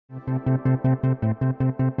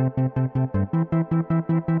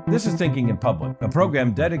This is Thinking in Public, a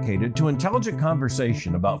program dedicated to intelligent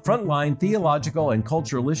conversation about frontline theological and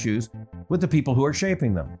cultural issues with the people who are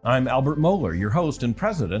shaping them. I'm Albert Mohler, your host and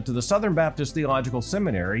president of the Southern Baptist Theological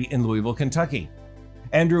Seminary in Louisville, Kentucky.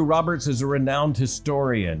 Andrew Roberts is a renowned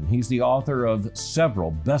historian. He's the author of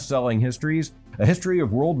several best-selling histories, a history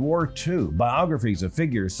of World War II, biographies of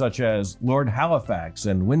figures such as Lord Halifax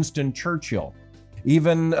and Winston Churchill,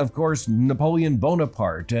 even, of course, Napoleon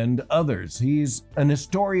Bonaparte and others. He's an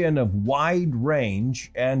historian of wide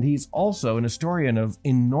range, and he's also an historian of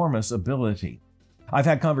enormous ability. I've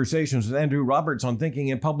had conversations with Andrew Roberts on Thinking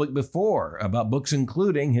in Public before about books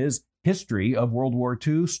including his History of World War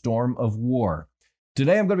II, Storm of War.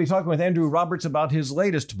 Today, I'm going to be talking with Andrew Roberts about his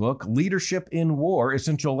latest book, Leadership in War,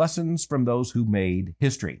 Essential Lessons from Those Who Made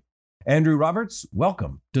History. Andrew Roberts,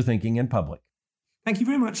 welcome to Thinking in Public. Thank you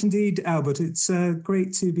very much indeed, Albert. It's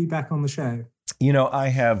great to be back on the show. You know, I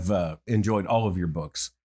have enjoyed all of your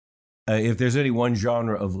books. If there's any one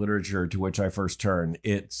genre of literature to which I first turn,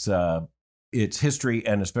 it's history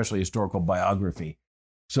and especially historical biography.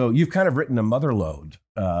 So you've kind of written a motherlode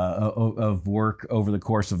of work over the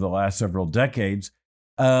course of the last several decades,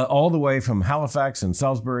 all the way from Halifax and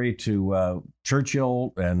Salisbury to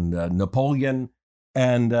Churchill and Napoleon.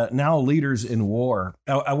 And now Leaders in War.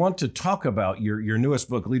 I want to talk about your newest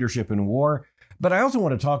book, Leadership in War, but I also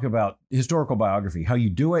want to talk about historical biography, how you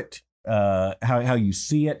do it, how you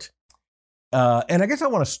see it. And I guess I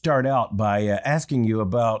want to start out by asking you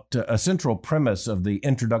about a central premise of the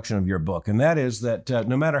introduction of your book, and that is that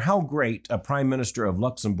no matter how great a prime minister of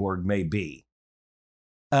Luxembourg may be,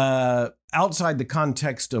 outside the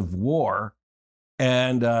context of war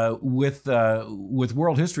and with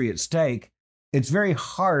world history at stake, it's very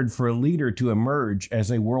hard for a leader to emerge as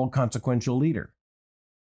a world consequential leader.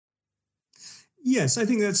 Yes, I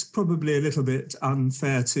think that's probably a little bit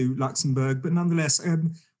unfair to Luxembourg, but nonetheless,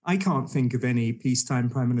 I can't think of any peacetime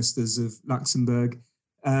prime ministers of Luxembourg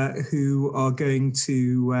who are going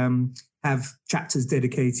to have chapters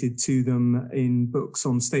dedicated to them in books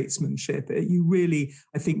on statesmanship. You really,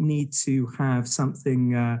 I think, need to have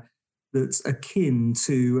something that's akin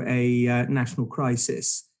to a national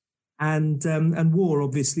crisis. And war,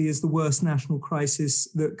 obviously, is the worst national crisis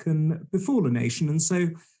that can befall a nation. And so,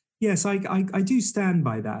 yes, I do stand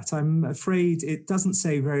by that. I'm afraid it doesn't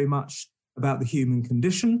say very much about the human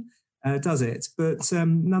condition, does it? But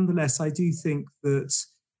nonetheless, I do think that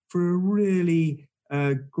for a really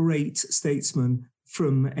great statesman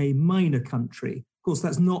from a minor country, of course,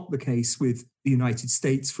 that's not the case with the United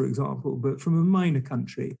States, for example, but from a minor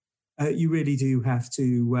country, you really do have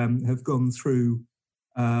to have gone through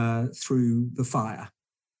the fire.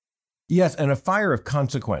 Yes, and a fire of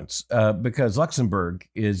consequence, because Luxembourg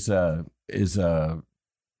is a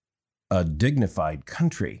dignified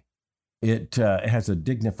country. It has a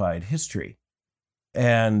dignified history,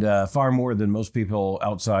 and far more than most people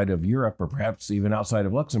outside of Europe, or perhaps even outside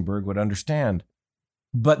of Luxembourg, would understand.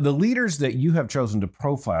 But the leaders that you have chosen to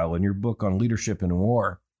profile in your book on leadership in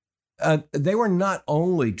war, they were not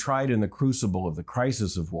only tried in the crucible of the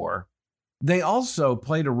crisis of war, they also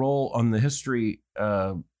played a role on the history.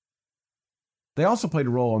 They also played a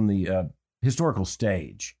role on the historical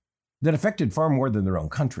stage that affected far more than their own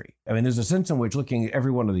country. I mean, there's a sense in which looking at every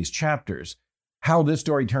one of these chapters, how this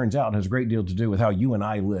story turns out has a great deal to do with how you and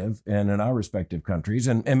I live and in our respective countries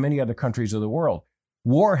and many other countries of the world.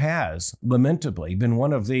 War has, lamentably, been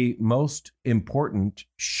one of the most important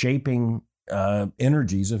shaping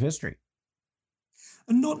energies of history.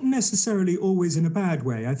 And not necessarily always in a bad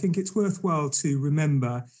way. I think it's worthwhile to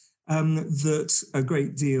remember that a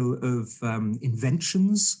great deal of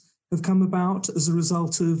inventions have come about as a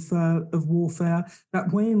result of warfare.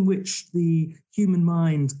 That way in which the human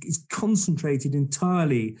mind is concentrated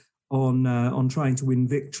entirely on trying to win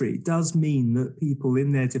victory does mean that people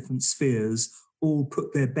in their different spheres all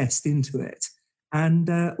put their best into it. And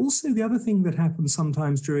also the other thing that happens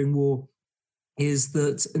sometimes during war is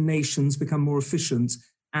that nations become more efficient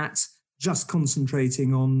at just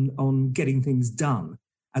concentrating on getting things done,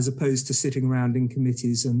 as opposed to sitting around in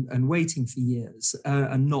committees and waiting for years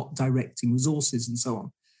and not directing resources and so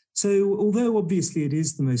on. So although obviously it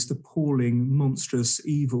is the most appalling, monstrous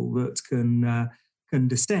evil that can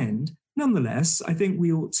descend, nonetheless, I think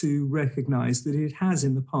we ought to recognize that it has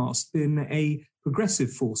in the past been a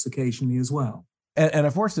progressive force occasionally as well. And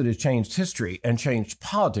a force that has changed history and changed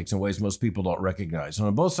politics in ways most people don't recognize. And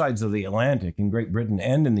on both sides of the Atlantic, in Great Britain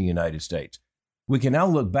and in the United States, we can now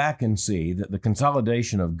look back and see that the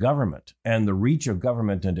consolidation of government and the reach of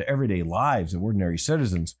government into everyday lives of ordinary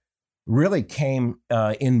citizens really came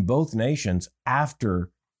in both nations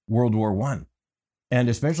after World War I, and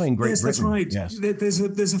especially in Great Yes, Britain. that's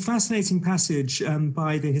right. There's a fascinating passage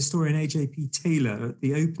by the historian A.J.P. Taylor at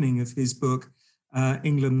the opening of his book,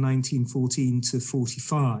 England 1914 to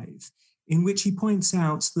 45, in which he points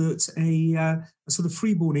out that a sort of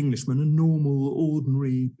freeborn Englishman, a normal,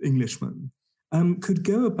 ordinary Englishman, could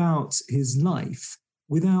go about his life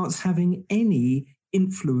without having any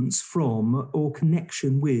influence from or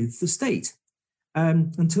connection with the state.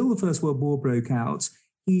 Until the First World War broke out,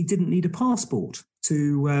 he didn't need a passport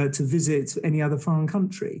to visit any other foreign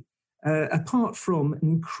country. Apart from an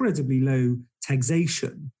incredibly low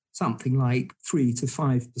taxation, something like 3 to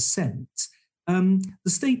 5%, the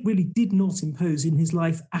state really did not impose in his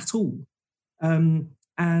life at all. And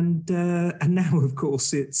now, of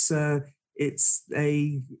course, it's a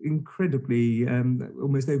incredibly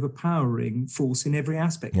almost overpowering force in every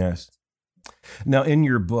aspect. Yes. Now, in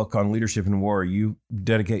your book on leadership in war, you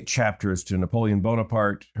dedicate chapters to Napoleon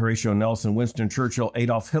Bonaparte, Horatio Nelson, Winston Churchill,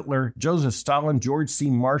 Adolf Hitler, Joseph Stalin, George C.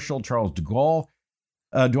 Marshall, Charles de Gaulle,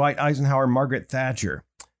 Dwight Eisenhower, Margaret Thatcher.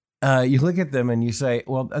 You look at them and you say,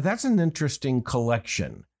 well, that's an interesting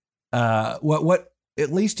collection. What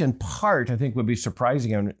at least in part, I think would be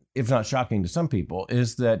surprising, and if not shocking to some people,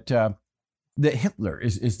 is that Hitler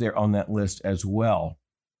is there on that list as well.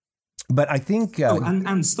 But I think...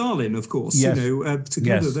 and Stalin, of course, yes,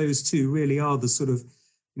 together yes. Those two really are the sort of,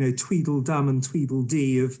 Tweedledum and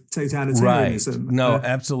Tweedledee of totalitarianism. Right. No,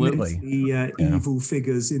 absolutely. Evil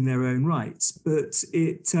figures in their own rights. But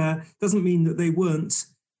it doesn't mean that they weren't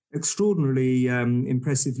extraordinarily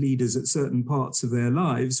impressive leaders at certain parts of their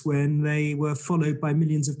lives when they were followed by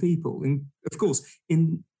millions of people. And of course,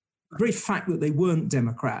 in the very fact that they weren't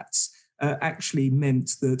Democrats actually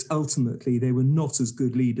meant that ultimately they were not as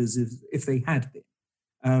good leaders if they had been.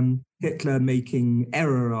 Hitler making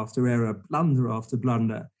error after error, blunder after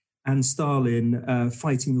blunder, and Stalin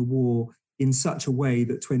fighting a war in such a way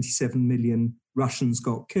that 27 million Russians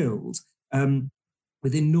got killed,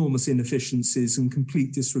 with enormous inefficiencies and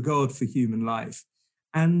complete disregard for human life.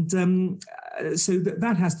 And so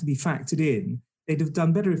that has to be factored in. They'd have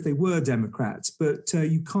done better if they were Democrats, but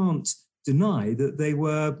you can't deny that they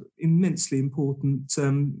were immensely important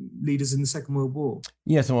leaders in the Second World War.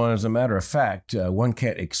 Yes, well, as a matter of fact, one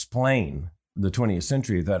can't explain the 20th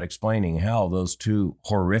century without explaining how those two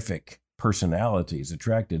horrific personalities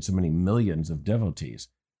attracted so many millions of devotees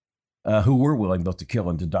who were willing both to kill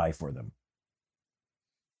and to die for them.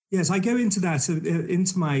 Yes, I go into that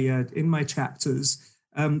in my chapters,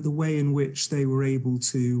 the way in which they were able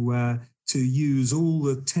to use all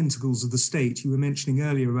the tentacles of the state. You were mentioning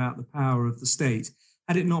earlier about the power of the state.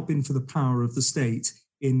 Had it not been for the power of the state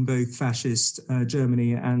in both fascist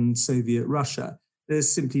Germany and Soviet Russia,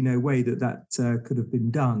 there's simply no way that could have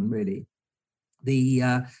been done, really.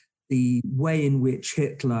 The way in which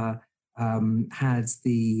Hitler had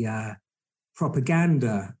the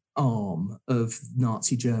propaganda arm of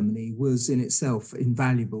Nazi Germany was in itself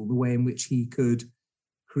invaluable. The way in which he could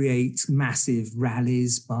create massive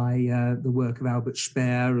rallies by the work of Albert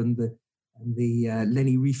Speer and the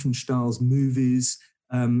Leni Riefenstahl's movies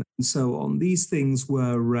and so on. These things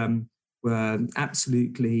were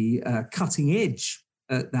absolutely cutting edge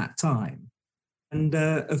at that time. And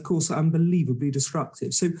of course, unbelievably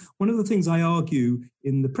destructive. So one of the things I argue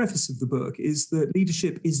in the preface of the book is that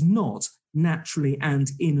leadership is not naturally and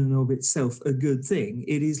in and of itself a good thing.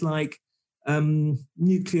 It is like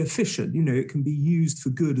nuclear fission. It can be used for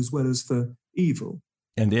good as well as for evil.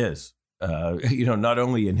 And is, not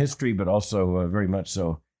only in history, but also very much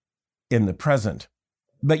so in the present.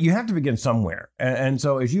 But you have to begin somewhere. And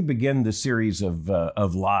so as you begin the series of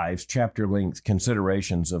lives, chapter-length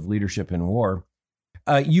considerations of leadership in war,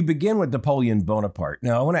 you begin with Napoleon Bonaparte.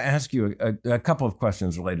 Now, I want to ask you a couple of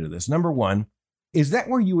questions related to this. Number one, is that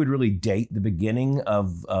where you would really date the beginning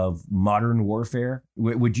of modern warfare?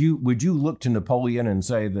 Would you look to Napoleon and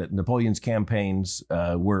say that Napoleon's campaigns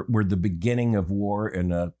were the beginning of war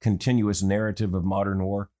and a continuous narrative of modern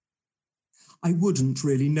war? I wouldn't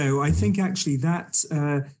really know. I think actually that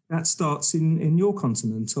starts in your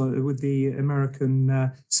continent with the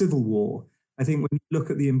American Civil War. I think when you look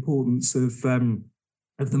at the importance of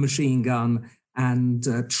the machine gun and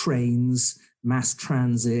trains, mass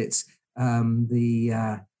transit,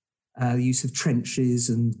 the use of trenches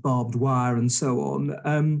and barbed wire and so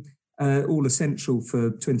on, all essential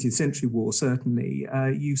for 20th century war, certainly.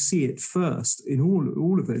 You see it first in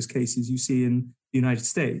all of those cases you see in the United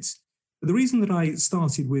States. But the reason that I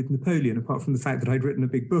started with Napoleon, apart from the fact that I'd written a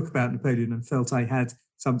big book about Napoleon and felt I had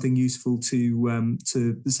something useful to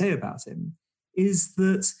say about him, is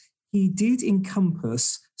that he did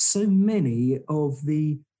encompass so many of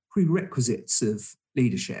the prerequisites of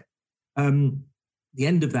leadership. The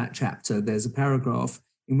end of that chapter, there's a paragraph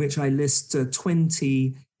in which I list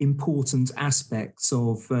 20 important aspects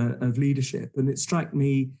of leadership. And it struck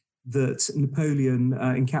me that Napoleon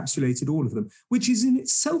encapsulated all of them, which is in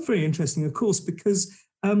itself very interesting, of course, because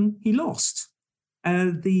he lost.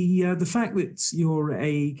 The fact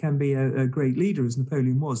that can be a great leader, as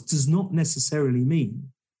Napoleon was, does not necessarily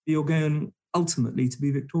mean that you're going ultimately to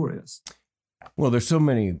be victorious. Well, there's so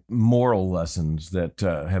many moral lessons that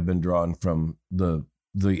have been drawn from the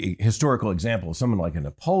historical example of someone like a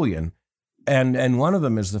Napoleon. And one of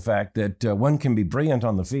them is the fact that one can be brilliant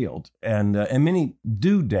on the field. And many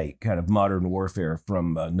do date kind of modern warfare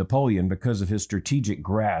from Napoleon because of his strategic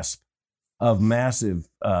grasp of massive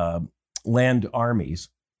land armies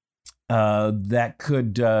that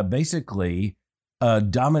could basically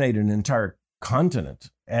dominate an entire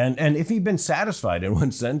continent. And if he'd been satisfied in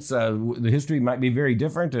one sense, the history might be very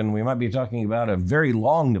different, and we might be talking about a very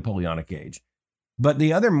long Napoleonic age. But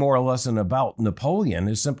the other moral lesson about Napoleon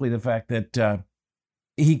is simply the fact that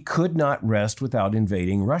he could not rest without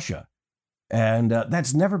invading Russia. And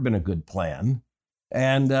that's never been a good plan.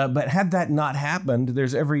 And but had that not happened,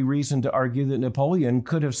 there's every reason to argue that Napoleon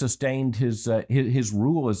could have sustained his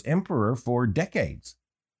rule as emperor for decades.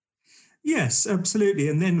 Yes, absolutely.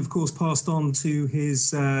 And then, of course, passed on to his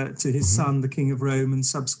son, the King of Rome, and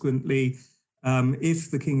subsequently,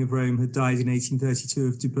 if the King of Rome had died in 1832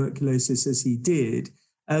 of tuberculosis, as he did,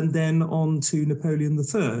 and then on to Napoleon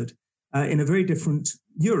III in a very different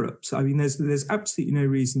Europe. So, I mean, there's absolutely no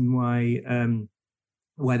reason why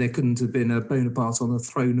there couldn't have been a Bonaparte on the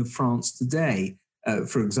throne of France today,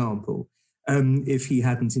 for example, if he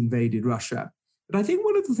hadn't invaded Russia. But I think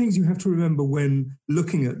one of the things you have to remember when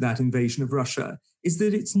looking at that invasion of Russia is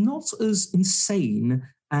that it's not as insane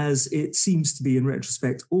as it seems to be in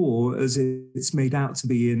retrospect, or as it's made out to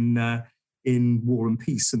be in War and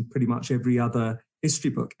Peace and pretty much every other history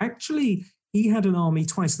book. Actually, he had an army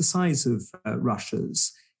twice the size of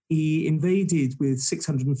Russia's. He invaded with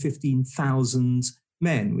 615,000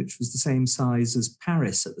 men, which was the same size as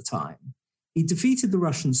Paris at the time. He defeated the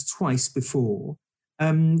Russians twice before.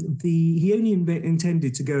 He only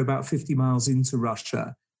intended to go about 50 miles into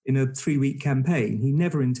Russia in a 3-week campaign. He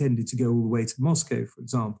never intended to go all the way to Moscow, for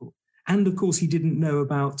example. And of course, he didn't know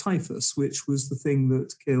about typhus, which was the thing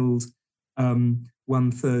that killed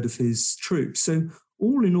 1/3 of his troops. So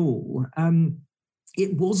all in all,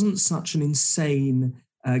 it wasn't such an insane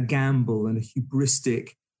gamble and a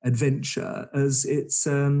hubristic adventure as it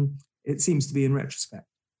seems to be in retrospect.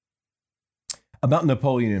 About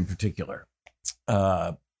Napoleon in particular,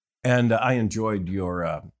 and I enjoyed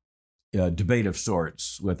your debate of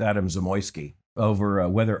sorts with Adam Zamoyski over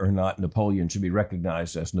whether or not Napoleon should be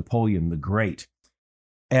recognized as Napoleon the Great.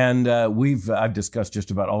 And I've discussed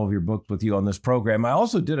just about all of your books with you on this program. I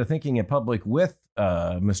also did a Thinking in Public with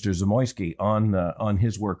Mr. Zamoyski on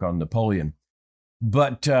his work on Napoleon.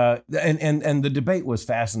 But and the debate was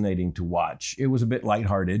fascinating to watch. It was a bit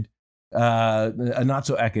lighthearted, not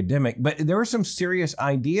so academic, but there were some serious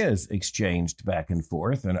ideas exchanged back and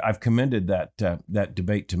forth, and I've commended that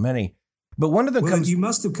debate to many. But one of the you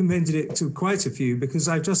must have commended it to quite a few, because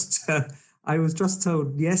I was just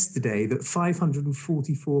told yesterday that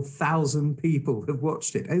 544,000 people have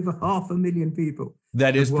watched it. Over 500,000 people.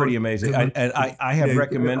 That is pretty amazing. I have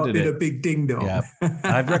recommended it. In a big ding dong. Yeah,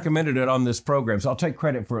 I've recommended it on this program, so I'll take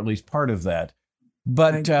credit for at least part of that.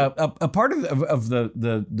 But a part of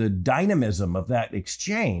the dynamism of that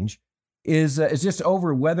exchange is just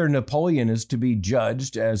over whether Napoleon is to be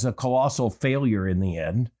judged as a colossal failure in the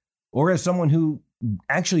end, or as someone who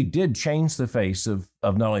actually did change the face of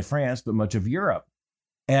not only France, but much of Europe.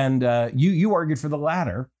 And you argued for the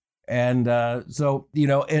latter. And so,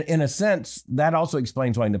 in a sense, that also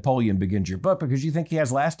explains why Napoleon begins your book, because you think he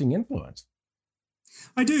has lasting influence.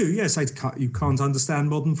 I do, yes. You can't understand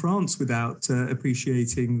modern France without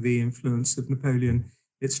appreciating the influence of Napoleon.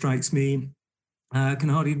 It strikes me, can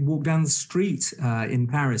hardly walk down the street in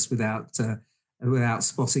Paris without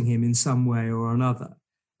spotting him in some way or another.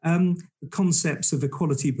 The concepts of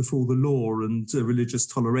equality before the law and religious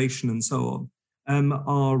toleration and so on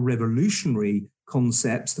are revolutionary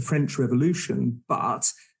concepts, the French Revolution,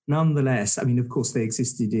 but nonetheless, I mean, of course, they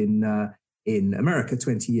existed in America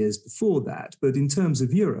 20 years before that, but in terms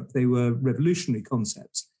of Europe, they were revolutionary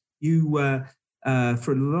concepts. You were,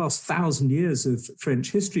 for the last 1,000 years of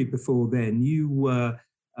French history before then, you were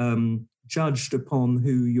judged upon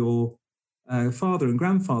who your father and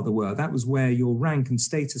grandfather were. That was where your rank and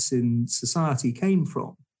status in society came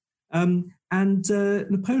from. And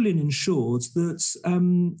Napoleon ensured that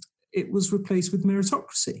it was replaced with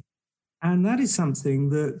meritocracy. And that is something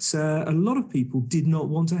that a lot of people did not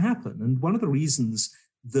want to happen. And one of the reasons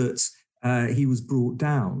that he was brought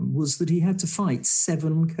down was that he had to fight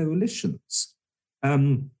 7 coalitions.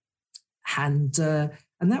 And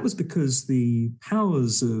that was because the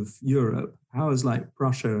powers of Europe, powers like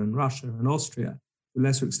Prussia and Russia and Austria, to a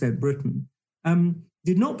lesser extent Britain,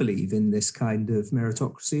 did not believe in this kind of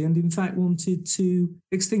meritocracy and in fact wanted to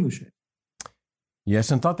extinguish it.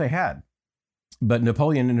 Yes, and thought they had. But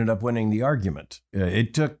Napoleon ended up winning the argument.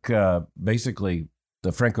 It took basically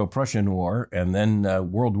the Franco-Prussian War and then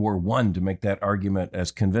World War I to make that argument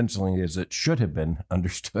as convincingly as it should have been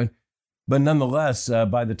understood. But nonetheless,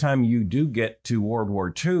 by the time you do get to World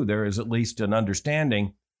War II, there is at least an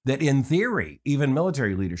understanding that in theory, even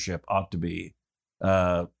military leadership ought to be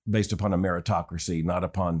based upon a meritocracy, not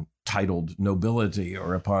upon titled nobility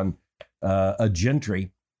or upon a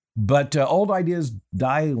gentry. But old ideas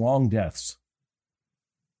die long deaths.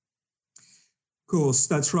 Of course,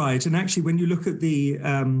 that's right. And actually, when you look at the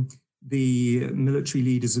military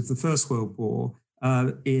leaders of the First World War,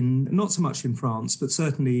 in not so much in France, but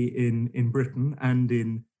certainly in Britain and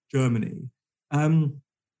in Germany,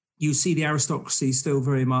 you see the aristocracy still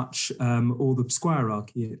very much, or the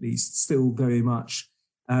squirearchy at least, still very much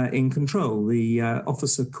in control. The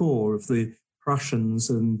officer corps of the Prussians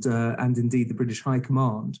and indeed the British High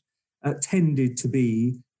Command tended to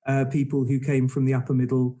be people who came from the upper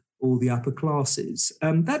middle or the upper classes.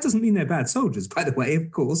 That doesn't mean they're bad soldiers, by the way,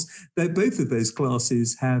 of course. Both of those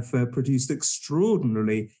classes have produced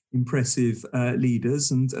extraordinarily impressive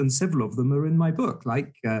leaders, and several of them are in my book,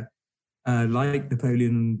 like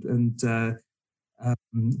Napoleon and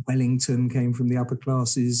Wellington came from the upper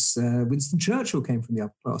classes. Winston Churchill came from the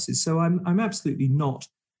upper classes. So I'm absolutely not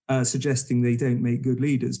suggesting they don't make good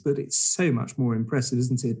leaders, but it's so much more impressive,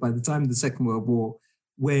 isn't it, by the time of the Second World War,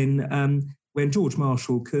 when George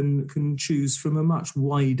Marshall can choose from a much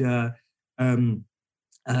wider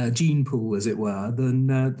gene pool, as it were,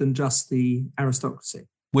 than just the aristocracy.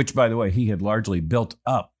 Which, by the way, he had largely built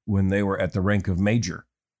up when they were at the rank of major.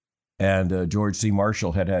 And George C.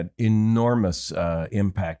 Marshall had enormous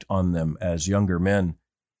impact on them as younger men.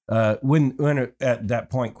 When at that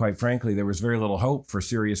point, quite frankly, there was very little hope for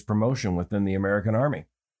serious promotion within the American Army.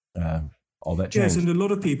 All that changed. Yes, and a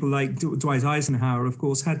lot of people like Dwight Eisenhower, of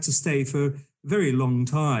course, had to stay for a very long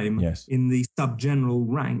time in the sub-general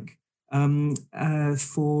rank for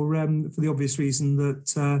the obvious reason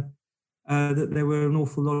that there were an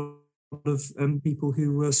awful lot of people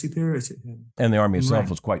who were superior to him. And the army itself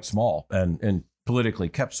was quite small and politically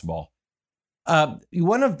kept small.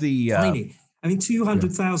 One of the... Tiny. I mean,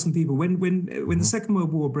 200,000 people. When the Second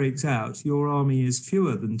World War breaks out, your army is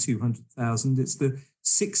fewer than 200,000. It's the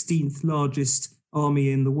 16th largest army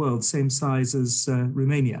in the world, same size as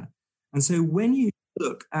Romania. And so when you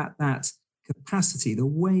look at that capacity, the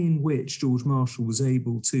way in which George Marshall was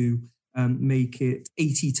able to make it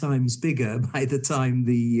 80 times bigger by the time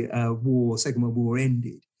the Second World War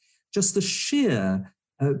ended, just the sheer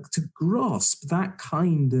to grasp that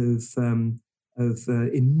kind of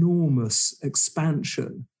enormous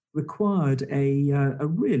expansion required a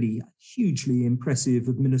really hugely impressive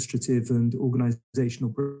administrative and organizational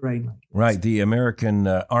brain. Right. The American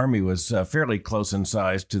army was fairly close in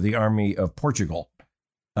size to the army of Portugal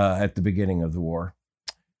at the beginning of the war.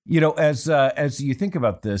 You know, as you think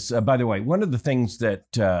about this, by the way, one of the things that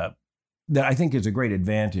I think is a great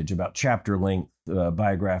advantage about chapter length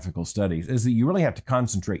biographical studies is that you really have to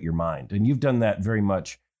concentrate your mind. And you've done that very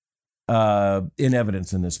much in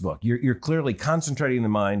evidence in this book. You're clearly concentrating the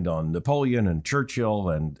mind on Napoleon and Churchill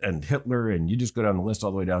and Hitler, and you just go down the list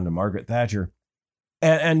all the way down to Margaret Thatcher.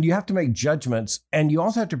 And you have to make judgments, and you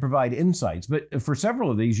also have to provide insights. But for several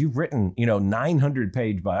of these, you've written,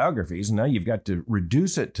 900-page biographies, and now you've got to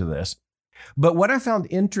reduce it to this. But what I found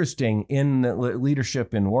interesting in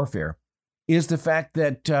Leadership in Warfare is the fact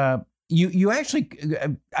that you actually,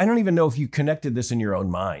 I don't even know if you connected this in your own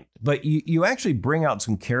mind, but you actually bring out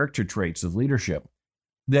some character traits of leadership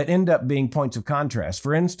that end up being points of contrast.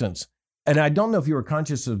 For instance, and I don't know if you were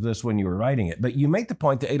conscious of this when you were writing it, but you make the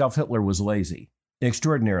point that Adolf Hitler was lazy,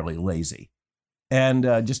 extraordinarily lazy, and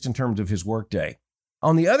just in terms of his workday.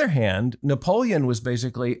 On the other hand, Napoleon was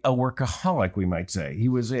basically a workaholic, we might say.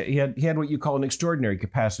 He had what you call an extraordinary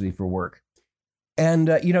capacity for work.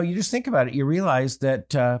 And, you just think about it, you realize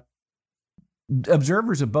that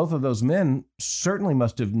observers of both of those men certainly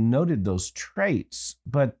must have noted those traits,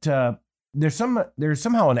 but there's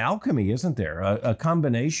somehow an alchemy, isn't there? A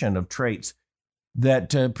combination of traits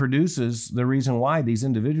that produces the reason why these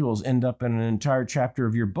individuals end up in an entire chapter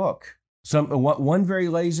of your book. One very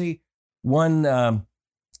lazy, one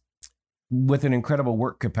with an incredible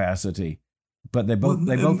work capacity. but they both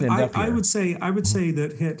end up here. I would say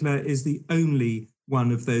that Hitler is the only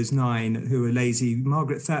one of those 9 who are lazy.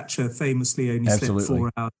 Margaret Thatcher famously only slept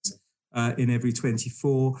 4 hours in every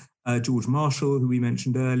 24. George Marshall, who we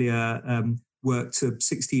mentioned earlier, worked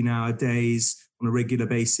 16-hour days on a regular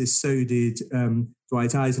basis. So did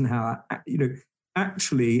Dwight Eisenhower.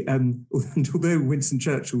 Actually, although Winston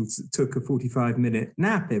Churchill took a 45-minute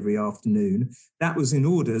nap every afternoon, that was in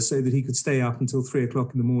order so that he could stay up until 3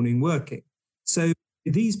 o'clock in the morning working. So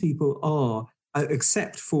these people are,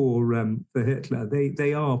 except for Hitler,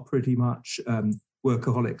 they are pretty much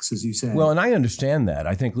workaholics, as you say. Well, and I understand that.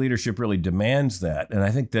 I think leadership really demands that. And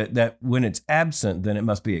I think that when it's absent, then it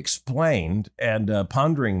must be explained. And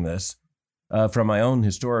pondering this from my own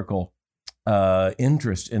historical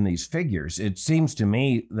interest in these figures, it seems to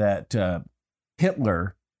me that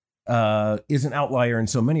Hitler is an outlier in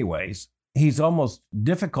so many ways. He's almost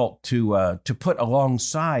difficult to put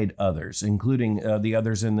alongside others, including the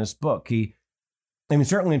others in this book.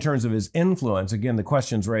 Certainly in terms of his influence, again, the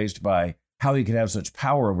questions raised by how he could have such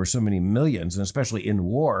power over so many millions, and especially in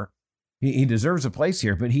war, he deserves a place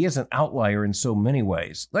here, but he is an outlier in so many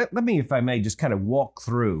ways. Let me, if I may, just kind of walk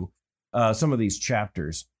through some of these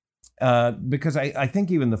chapters. Because I think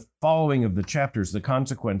even the following of the chapters, the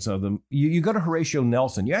consequence of them, you go to Horatio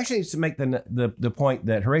Nelson. You actually need to make the point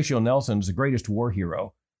that Horatio Nelson is the greatest war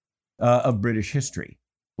hero of British history,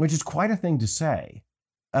 which is quite a thing to say.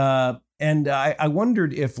 And I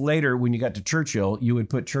wondered if later, when you got to Churchill, you would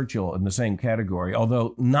put Churchill in the same category,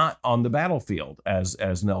 although not on the battlefield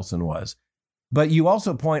as Nelson was. But you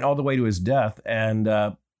also point all the way to his death and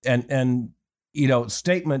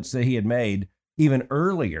statements that he had made even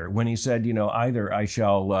earlier when he said, either I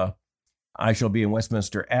shall be in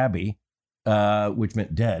Westminster Abbey, which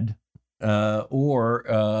meant dead, or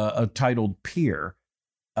a titled peer.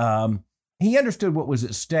 He understood what was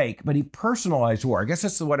at stake, but he personalized war. I guess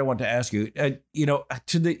that's what I want to ask you.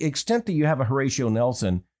 To the extent that you have a Horatio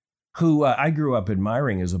Nelson, who I grew up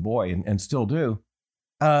admiring as a boy and still do,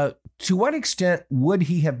 to what extent would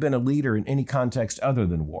he have been a leader in any context other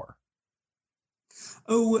than war?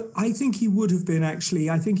 Oh, I think he would have been, actually.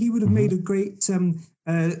 I think he would have made a great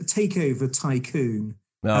takeover tycoon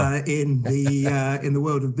in the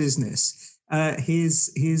world of business.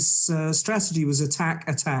 His strategy was attack,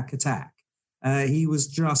 attack, attack. He was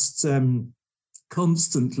just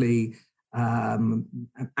constantly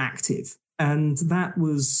active. And that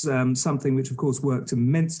was something which, of course, worked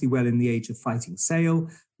immensely well in the age of fighting sail,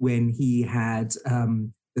 when he had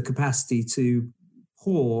the capacity to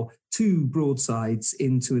pour 2 broadsides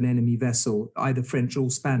into an enemy vessel, either French or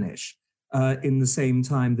Spanish, in the same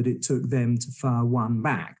time that it took them to fire 1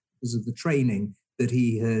 back, because of the training that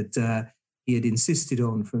he had insisted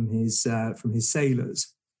on from his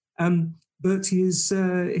sailors. But his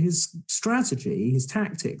strategy, his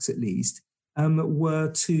tactics at least,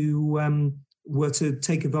 were to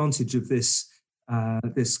take advantage of this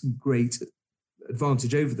great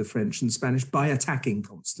advantage over the French and Spanish by attacking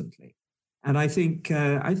constantly. And I think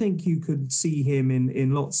you could see him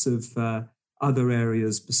in lots of other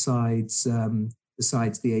areas besides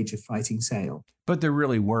the age of fighting sail. But there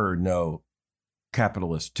really were no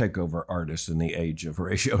capitalist takeover artists in the age of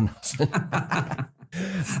Horatio Nelson.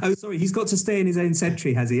 Oh, sorry, he's got to stay in his own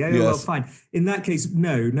century, has he? Oh, yes. Well, fine. In that case,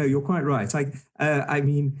 no, you're quite right. I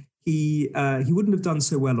mean, he wouldn't have done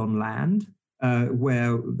so well on land,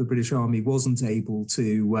 where the British Army wasn't able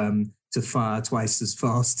to fire twice as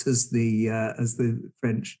fast as the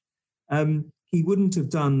French. He wouldn't have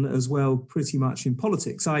done as well pretty much in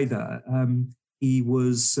politics either. He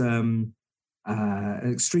was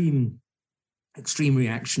extreme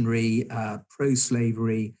reactionary,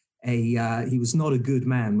 pro-slavery. He was not a good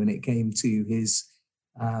man when it came to his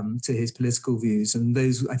political views, and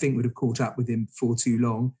those, I think, would have caught up with him before too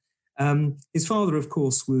long. His father, of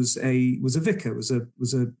course, was a vicar, was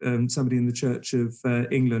somebody in the Church of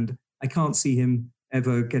England. I can't see him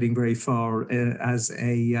ever getting very far as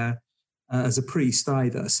a priest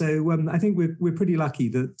either. So I think we're pretty lucky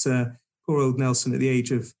that poor old Nelson, at the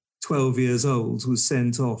age of 12 years old, was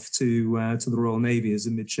sent off to the Royal Navy as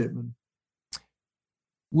a midshipman.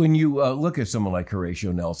 When you look at someone like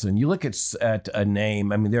Horatio Nelson, you look at a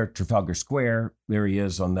name. I mean, there at Trafalgar Square, there he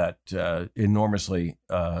is on that enormously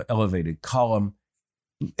elevated column.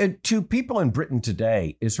 To people in Britain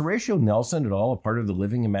today, is Horatio Nelson at all a part of the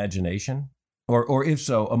living imagination? Or if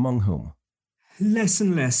so, among whom? Less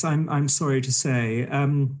and less, I'm sorry to say.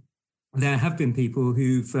 There have been people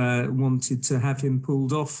who've wanted to have him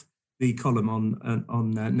pulled off the column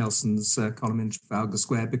on Nelson's column in Trafalgar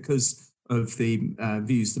Square because of the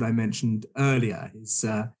views that I mentioned earlier,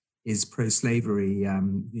 his pro-slavery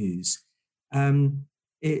views.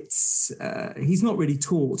 He's not really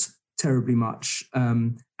taught terribly much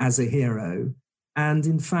as a hero, and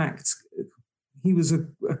in fact, he was a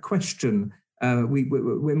question.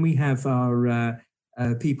 When we have our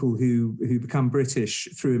people who become British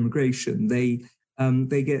through immigration, they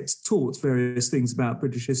get taught various things about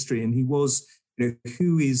British history, and he was,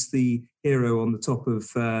 who is the hero on the top of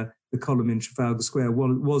the column in Trafalgar Square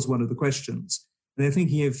was one of the questions. And they're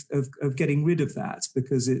thinking of getting rid of that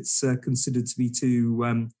because it's considered to be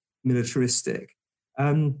too militaristic.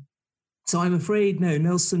 So I'm afraid, no,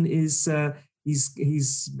 Nelson is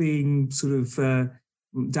he's being sort of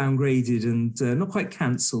downgraded and not quite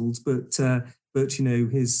cancelled, but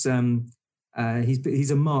he's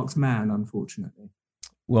a marked man, unfortunately.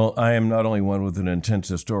 Well, I am not only one with an intense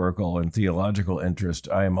historical and theological interest,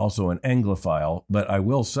 I am also an Anglophile, but I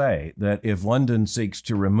will say that if London seeks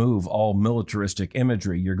to remove all militaristic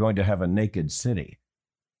imagery, you're going to have a naked city.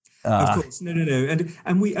 Of course, no,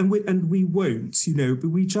 and we won't, but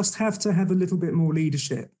we just have to have a little bit more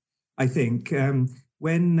leadership. I think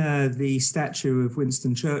when the statue of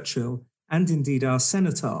Winston Churchill and indeed our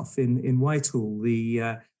cenotaph in Whitehall,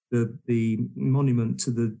 the monument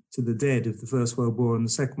to the dead of the First World War and the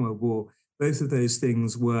Second World War, both of those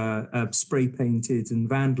things were spray painted and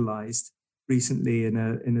vandalized recently in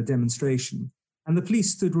a demonstration, and the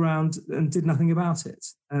police stood around and did nothing about it,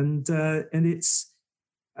 and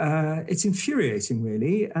it's infuriating,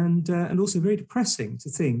 really, and also very depressing to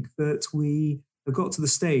think that we have got to the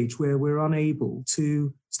stage where we're unable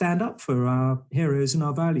to stand up for our heroes and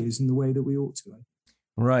our values in the way that we ought to.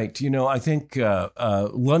 Right. I think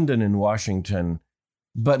London and Washington,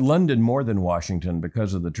 but London more than Washington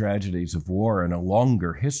because of the tragedies of war and a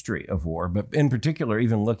longer history of war, but in particular,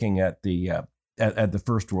 even looking at the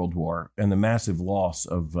First World War and the massive loss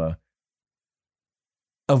of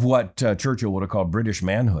what Churchill would have called British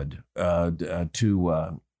manhood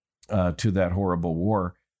to that horrible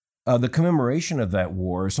war. The commemoration of that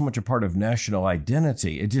war is so much a part of national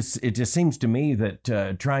identity. It just seems to me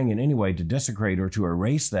that trying in any way to desecrate or to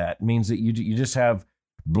erase that means that you just have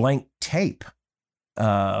blank tape.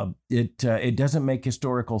 It doesn't make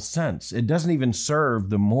historical sense. It doesn't even serve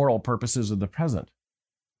the moral purposes of the present.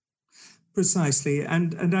 Precisely,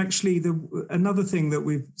 and actually, another thing that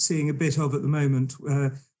we're seeing a bit of at the moment,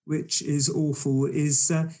 which is awful, is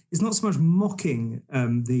not so much mocking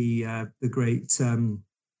the great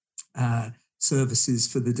services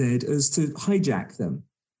for the dead as to hijack them.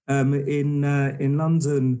 In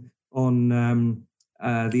London on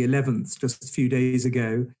the 11th, just a few days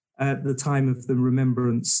ago, at the time of the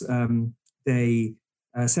Remembrance Day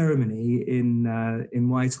ceremony in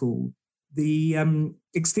Whitehall, the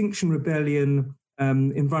Extinction Rebellion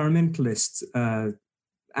environmentalist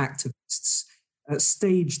activists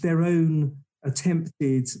staged their own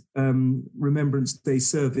attempted Remembrance Day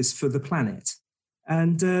service for the planet.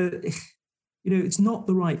 And, it's not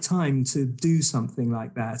the right time to do something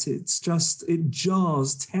like that. It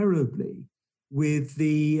jars terribly with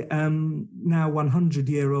the now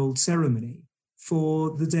 100-year-old ceremony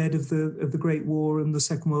for the dead of the Great War and the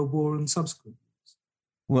Second World War and subsequent wars.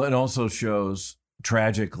 Well, it also shows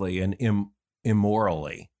tragically and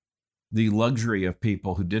immorally the luxury of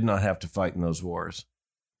people who did not have to fight in those wars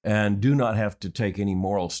and do not have to take any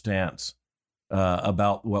moral stance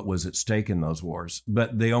about what was at stake in those wars.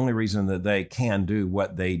 But the only reason that they can do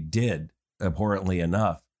what they did, abhorrently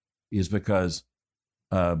enough, is because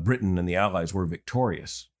Britain and the Allies were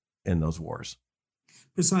victorious in those wars.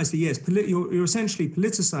 Precisely, yes. You're essentially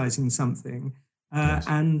politicizing something Yes.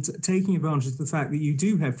 and taking advantage of the fact that you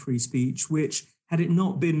do have free speech, which, had it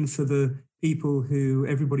not been for the people who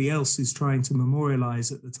everybody else is trying to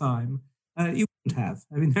memorialize at the time, you wouldn't have.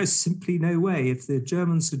 I mean, there's simply no way, if the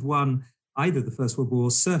Germans had won either the First World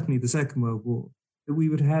War, certainly the Second World War, that we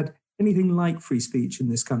would have had anything like free speech in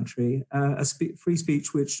this country, free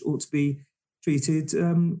speech which ought to be treated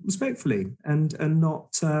respectfully and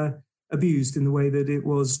not abused in the way that it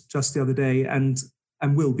was just the other day and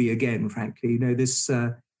will be again, frankly. This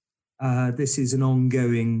is an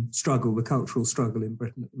ongoing struggle, the cultural struggle in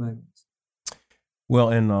Britain at the moment. Well,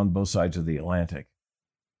 and on both sides of the Atlantic.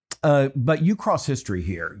 But you cross history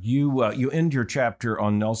here. You end your chapter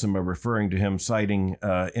on Nelson by referring to him, citing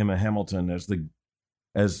Emma Hamilton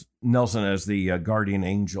as Nelson as the guardian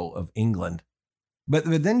angel of England.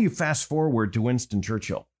 But then you fast forward to Winston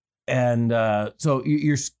Churchill, and so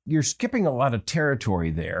you're skipping a lot of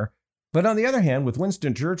territory there. But on the other hand, with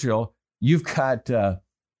Winston Churchill, you've got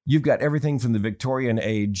everything from the Victorian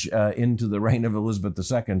age into the reign of Elizabeth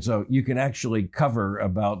II. So you can actually cover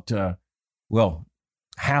about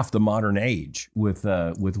half the modern age with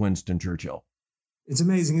Winston Churchill. It's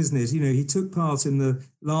amazing, isn't it? He took part in the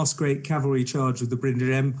last great cavalry charge of the British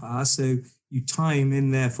Empire. So you tie him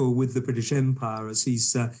in, therefore, with the British Empire as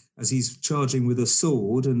he's charging with a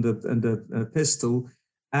sword and a pistol,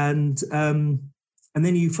 and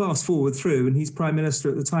then you fast forward through, and he's prime minister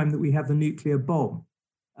at the time that we have the nuclear bomb.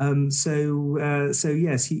 So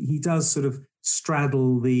yes, he does sort of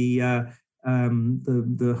straddle the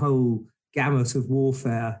whole gamut of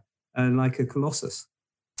warfare like a colossus.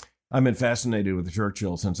 I've been fascinated with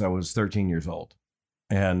Churchill since I was 13 years old.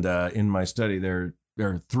 And in my study, there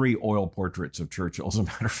are 3 oil portraits of Churchill, as a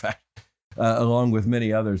matter of fact, along with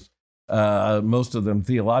many others, most of them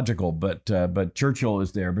theological. But Churchill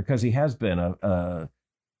is there because he has been a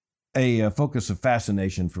focus of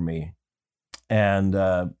fascination for me. And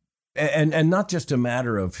not just a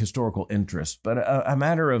matter of historical interest, but a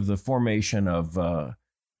matter of the formation of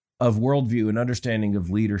worldview and understanding of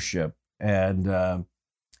leadership.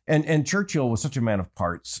 And Churchill was such a man of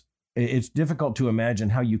parts. It's difficult to imagine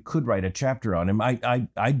how you could write a chapter on him.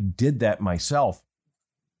 I did that myself,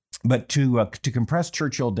 but to compress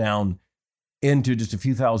Churchill down into just a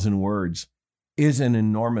few thousand words is an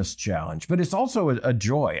enormous challenge. But it's also a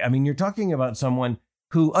joy. I mean, you're talking about someone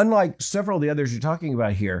who, unlike several of the others you're talking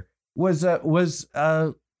about here, was let's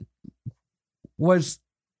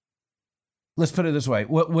put it this way,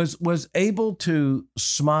 was able to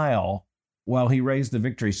smile while he raised the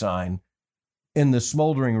victory sign in the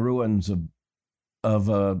smoldering ruins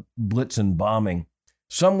of blitz and bombing.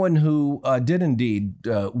 Someone who did indeed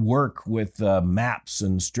work with maps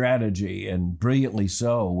and strategy, and brilliantly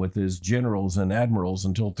so, with his generals and admirals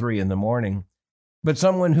until 3 a.m. But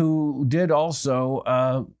someone who did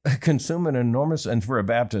also consume an enormous, and for a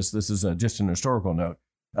Baptist, this is just an historical note,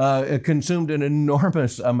 consumed an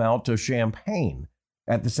enormous amount of champagne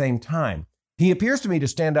at the same time. He appears to me to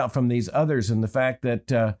stand out from these others in the fact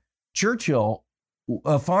that Churchill,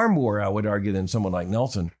 far more, I would argue, than someone like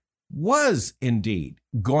Nelson, was indeed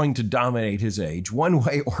going to dominate his age one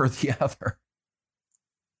way or the other.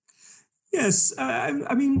 Yes,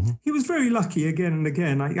 I mean, he was very lucky again and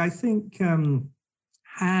again. I think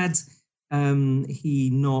had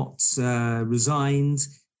he not resigned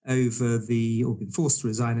or been forced to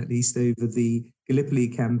resign at least, over the Gallipoli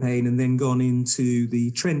campaign, and then gone into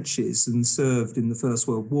the trenches and served in the First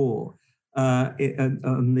World War on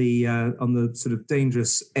the sort of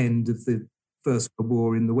dangerous end of the First World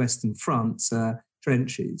War in the Western Front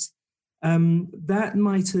trenches, that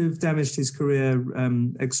might have damaged his career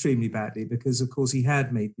extremely badly, because, of course, he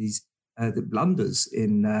had made these the blunders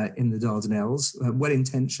in the Dardanelles,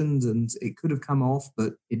 well-intentioned, and it could have come off,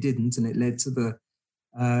 but it didn't, and it led to the...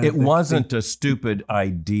 it wasn't a stupid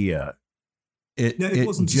idea. It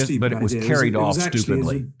wasn't just, a stupid but it was idea. carried off actually,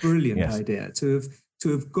 stupidly. It was a brilliant idea to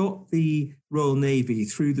have got the Royal Navy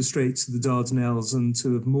through the Straits of the Dardanelles and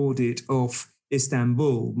to have moored it off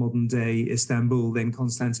Istanbul, modern-day Istanbul, then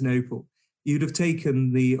Constantinople. You'd have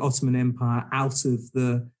taken the Ottoman Empire out of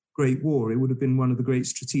the Great War. It would have been one of the great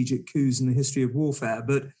strategic coups in the history of warfare.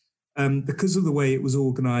 But because of the way it was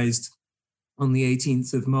organized, on the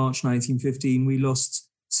 18th of March 1915, we lost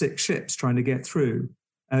 6 ships trying to get through.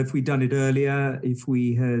 If we'd done it earlier, if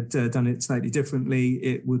we had done it slightly differently,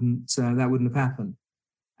 that wouldn't have happened.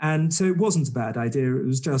 And so it wasn't a bad idea. It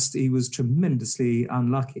was just he was tremendously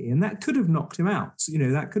unlucky, and that could have knocked him out.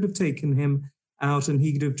 That could have taken him out, and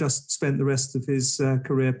he could have just spent the rest of his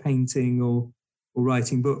career painting or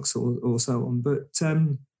writing books or so on. But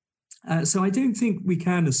so I don't think we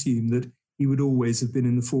can assume that he would always have been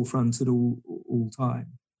in the forefront at all time.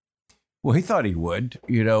 Well, he thought he would.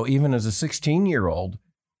 Even as a 16-year-old,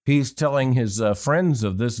 he's telling his friends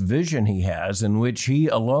of this vision he has, in which he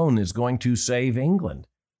alone is going to save England,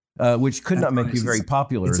 which could not make you very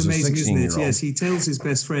popular as a 16-year-old. It's amazing, isn't it? Yes, he tells his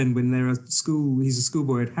best friend when they're at school, he's a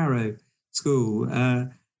schoolboy at Harrow School,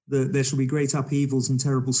 that there shall be great upheavals and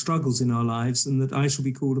terrible struggles in our lives, and that I shall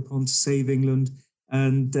be called upon to save England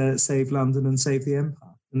and save London and save the empire.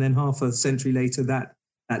 And then half a century later, that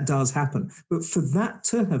does happen. But for that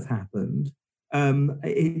to have happened,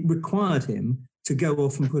 it required him to go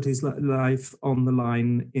off and put his life on the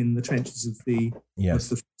line in the trenches of the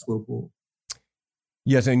First World War.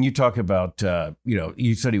 Yes, and you talk about,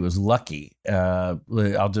 you said he was lucky.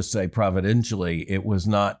 I'll just say providentially, it was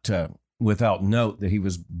not without note that he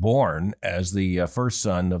was born as the first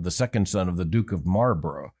son of the second son of the Duke of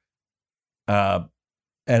Marlborough.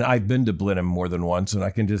 And I've been to Blenheim more than once, and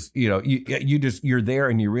I can just, you're there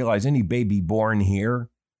and you realize any baby born here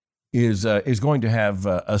is going to have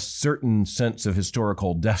a certain sense of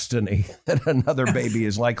historical destiny that another baby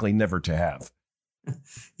is likely never to have.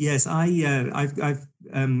 Yes, I've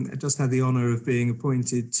just had the honour of being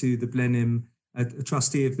appointed to the Blenheim a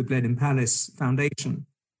trustee of the Blenheim Palace Foundation,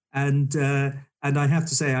 and I have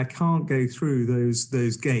to say I can't go through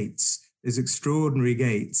those gates, those extraordinary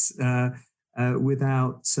gates,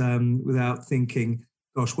 without thinking,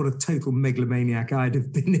 gosh, what a total megalomaniac I'd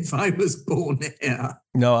have been if I was born here.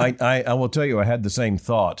 No, I will tell you, I had the same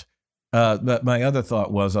thought. But my other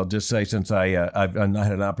thought was, I'll just say, since I've had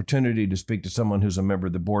an opportunity to speak to someone who's a member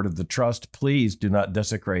of the board of the trust, please do not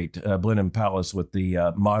desecrate Blenheim Palace with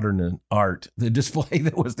the modern art, the display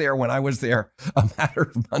that was there when I was there a matter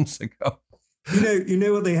of months ago. You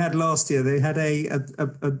know what they had last year? They had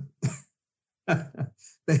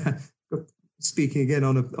speaking again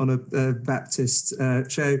on a Baptist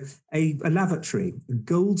show, a lavatory, a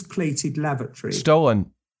gold-plated lavatory,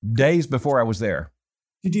 stolen days before I was there.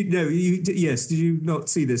 Did you know? Yes. Did you not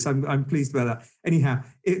see this? I'm pleased about that. Anyhow,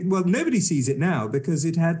 nobody sees it now because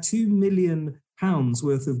it had £2 million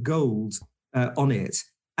worth of gold on it,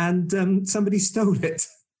 and somebody stole it.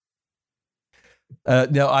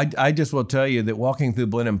 No, I just will tell you that walking through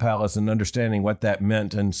Blenheim Palace and understanding what that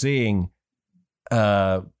meant, and seeing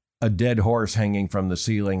a dead horse hanging from the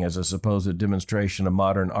ceiling as a supposed demonstration of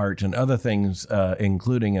modern art, and other things,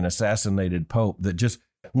 including an assassinated pope, that just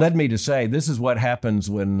led me to say, this is what happens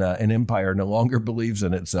when an empire no longer believes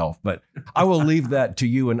in itself. But I will leave that to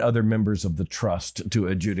you and other members of the trust to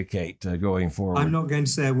adjudicate going forward. I'm not going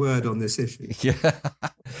to say a word on this issue.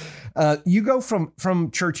 Yeah. You go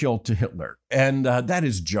from Churchill to Hitler, and that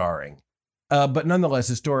is jarring. But nonetheless,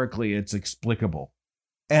 historically, it's explicable.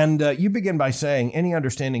 And you begin by saying any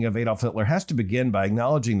understanding of Adolf Hitler has to begin by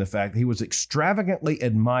acknowledging the fact that he was extravagantly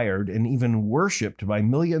admired and even worshipped by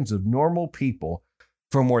millions of normal people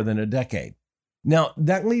for more than a decade. Now,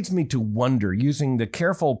 that leads me to wonder, using the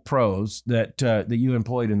careful prose that you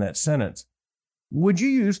employed in that sentence, would you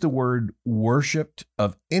use the word worshipped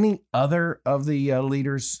of any other of the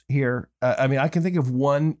leaders here? I mean, I can think of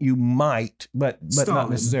one you might, but not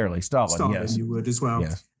necessarily. Stalin, yes. You would as well.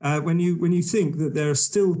 Yes. When you think that there are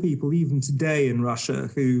still people, even today in Russia,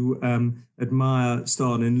 who admire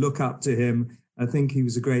Stalin and look up to him, I think he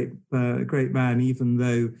was a great man, even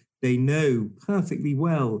though they know perfectly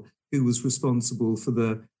well who was responsible for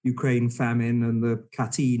the Ukraine famine and the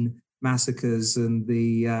Katyn massacres and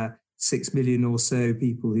the 6 million or so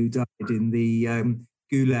people who died in the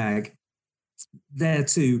Gulag. There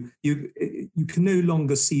too, you can no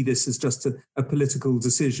longer see this as just a political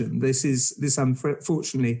decision. This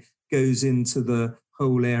unfortunately goes into the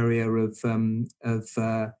whole area of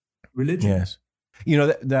religion. Yes. You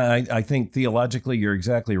know, I think theologically you're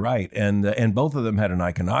exactly right. And both of them had an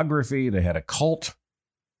iconography. They had a cult.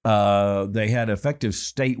 They had effective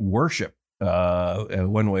state worship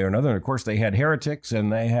one way or another. And of course, they had heretics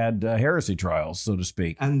and they had heresy trials, so to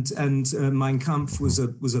speak. And Mein Kampf was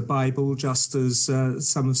a Bible, just as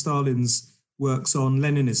some of Stalin's works on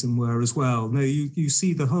Leninism were as well. No, you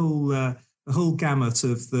see the whole gamut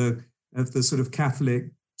of the sort of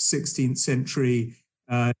Catholic 16th century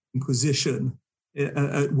Inquisition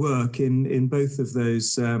at work in both of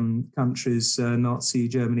those countries, Nazi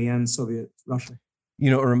Germany and Soviet Russia. You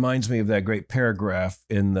know, it reminds me of that great paragraph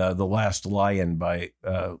in The Last Lion by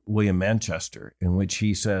William Manchester, in which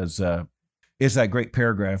he says, it's that great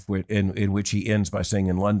paragraph in which he ends by saying,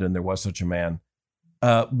 in London, there was such a man.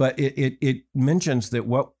 But it mentions that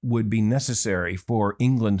what would be necessary for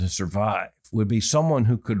England to survive would be someone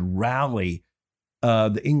who could rally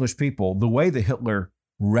the English people the way that Hitler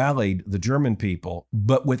rallied the German people,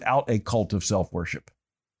 but without a cult of self-worship.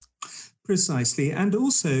 Precisely, and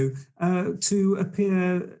also to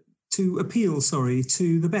appeal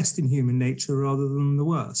to the best in human nature rather than the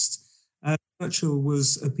worst. Churchill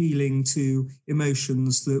was appealing to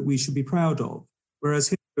emotions that we should be proud of, whereas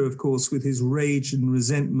Hitler, of course, with his rage and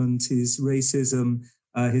resentment, his racism,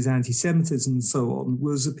 his anti-Semitism, and so on,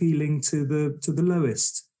 was appealing to the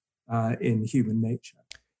lowest in human nature.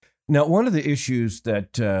 Now, one of the issues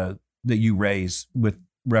that you raise with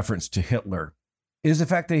reference to Hitler is the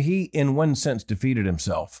fact that he, in one sense, defeated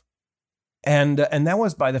himself. And that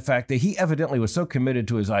was by the fact that he evidently was so committed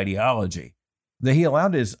to his ideology that he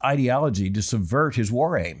allowed his ideology to subvert his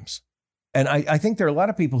war aims. And I think there are a lot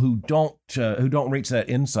of people who don't reach that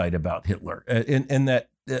insight about Hitler, in that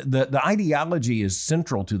the ideology is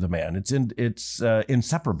central to the man. It's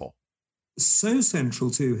inseparable. So central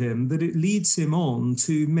to him that it leads him on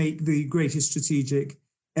to make the greatest strategic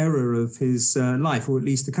error of his life, or at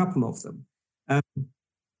least a couple of them.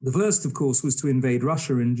 The first, of course, was to invade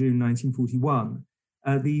Russia in June 1941.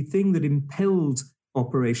 The thing that impelled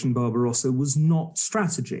Operation Barbarossa was not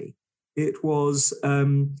strategy. It was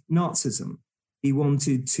Nazism. He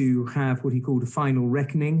wanted to have what he called a final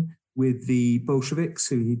reckoning with the Bolsheviks,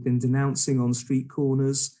 who he'd been denouncing on street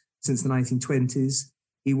corners since the 1920s.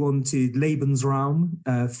 He wanted Lebensraum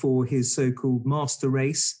for his so-called master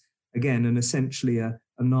race, again, and essentially a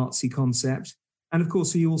Nazi concept. And of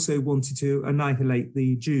course, he also wanted to annihilate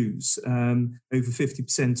the Jews, over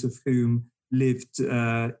 50% of whom lived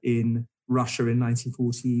in Russia in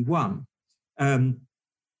 1941.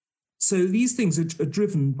 So these things are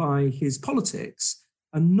driven by his politics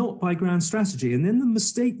and not by grand strategy. And then the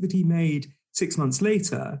mistake that he made 6 months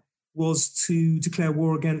later was to declare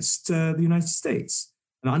war against the United States,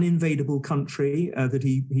 an uninvadable country that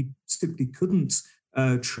he simply couldn't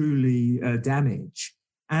truly damage.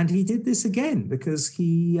 And he did this again because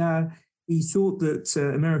he thought that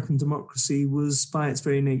American democracy was by its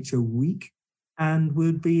very nature weak and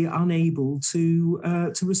would be unable to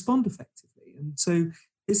respond effectively. And so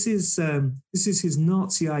this is his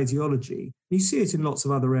Nazi ideology. You see it in lots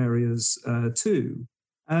of other areas too,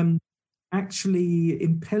 actually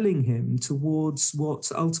impelling him towards what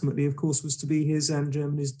ultimately, of course, was to be his and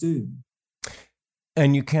Germany's doom.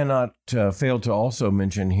 And you cannot fail to also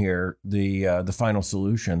mention here the final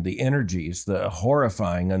solution, the energies, the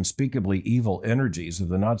horrifying, unspeakably evil energies of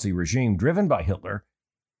the Nazi regime driven by Hitler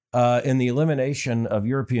in the elimination of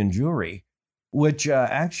European Jewry, which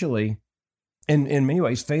actually, in many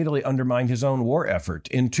ways, fatally undermined his own war effort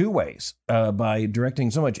in two ways, by directing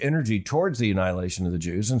so much energy towards the annihilation of the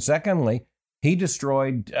Jews. And secondly, he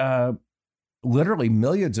destroyed literally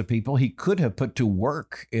millions of people he could have put to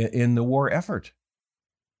work in the war effort.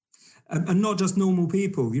 And not just normal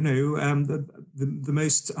people, the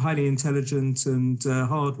most highly intelligent and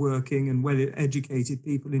hardworking and well-educated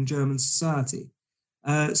people in German society.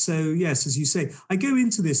 So, yes, as you say, I go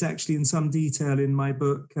into this actually in some detail in my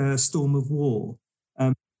book, Storm of War,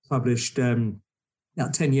 published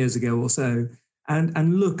about 10 years ago or so,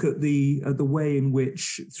 and look at the way in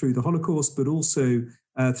which, through the Holocaust, but also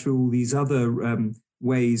through all these other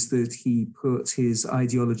ways that he put his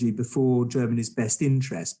ideology before Germany's best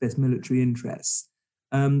military interests,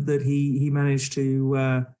 that he managed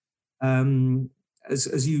to,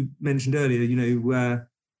 as you mentioned earlier,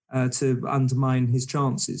 to undermine his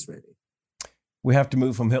chances, really. We have to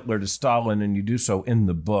move from Hitler to Stalin, and you do so in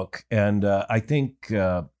the book. And I think,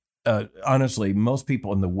 honestly, most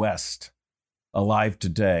people in the West alive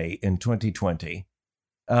today in 2020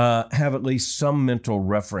 have at least some mental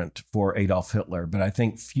referent for Adolf Hitler, but I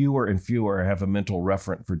think fewer and fewer have a mental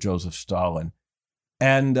referent for Joseph Stalin.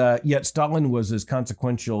 And yet Stalin was as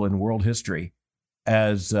consequential in world history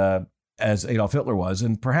as Adolf Hitler was,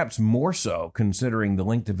 and perhaps more so considering the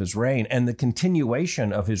length of his reign and the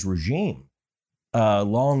continuation of his regime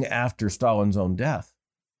long after Stalin's own death.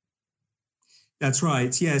 That's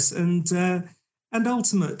right, yes. And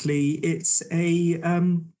ultimately, it's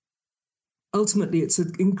an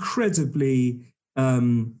incredibly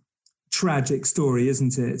tragic story,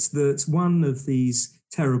 isn't it? That one of these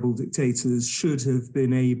terrible dictators should have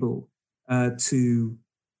been able to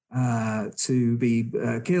be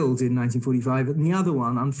killed in 1945, and the other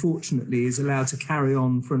one, unfortunately, is allowed to carry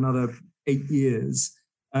on for another 8 years,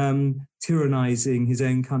 tyrannizing his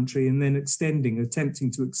own country and then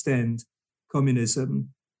attempting to extend communism,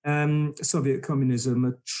 Soviet communism,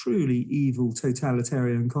 a truly evil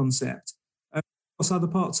totalitarian concept, across other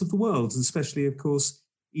parts of the world, especially, of course,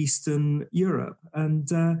 Eastern Europe. And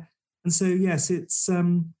so, yes, it's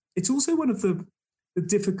also one of the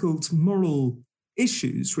difficult moral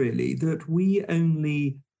issues, really, that we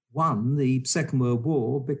only won the Second World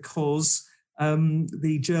War because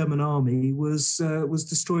the German army was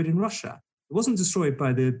destroyed in Russia. It wasn't destroyed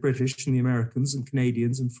by the British and the Americans and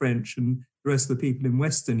Canadians and French and the rest of the people in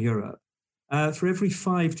Western Europe. For every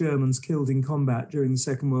 5 Germans killed in combat during the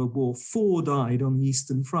Second World War, 4 died on the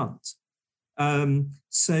Eastern Front.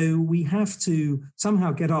 So we have to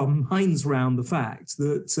somehow get our minds around the fact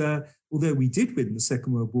that although we did win the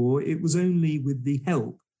Second World War, it was only with the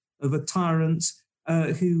help of a tyrant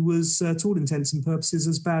who was, to all intents and purposes,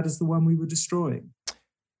 as bad as the one we were destroying.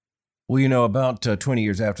 Well, about 20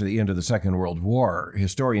 years after the end of the Second World War,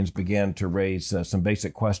 historians began to raise some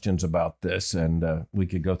basic questions about this, and we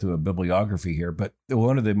could go through a bibliography here, but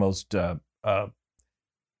one of the most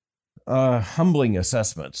humbling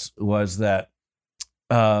assessments was that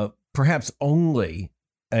perhaps only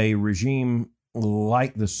a regime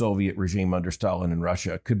like the Soviet regime under Stalin in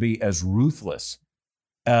Russia could be as ruthless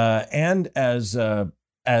and as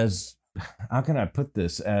how can I put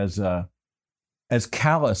this, as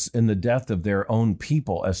callous in the death of their own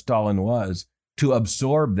people as Stalin was, to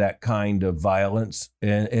absorb that kind of violence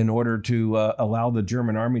in order to allow the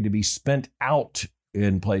German army to be spent out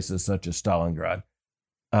in places such as Stalingrad.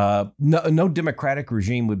 no democratic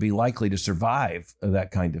regime would be likely to survive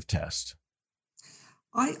that kind of test.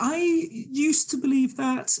 I used to believe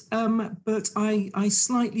that, but I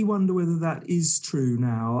slightly wonder whether that is true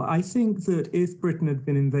now. I think that if Britain had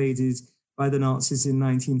been invaded by the Nazis in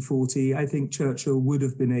 1940, I think Churchill would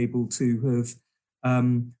have been able to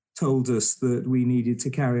have told us that we needed to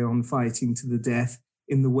carry on fighting to the death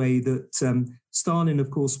in the way that Stalin,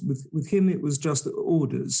 of course, with him, it was just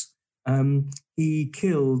orders. He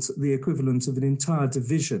killed the equivalent of an entire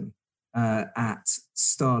division at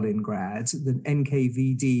Stalingrad. The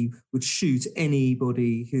NKVD would shoot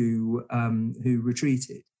anybody who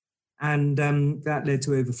retreated, and that led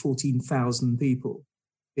to over 14,000 people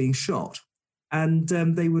being shot. And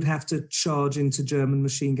they would have to charge into German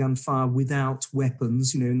machine gun fire without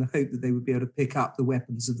weapons, in the hope that they would be able to pick up the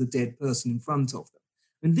weapons of the dead person in front of them.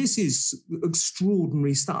 And this is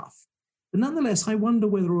extraordinary stuff. But nonetheless, I wonder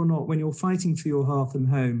whether or not when you're fighting for your hearth and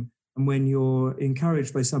home, and when you're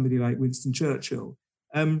encouraged by somebody like Winston Churchill,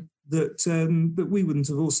 that we wouldn't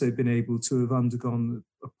have also been able to have undergone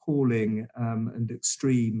appalling and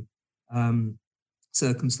extreme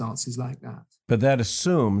circumstances like that. But that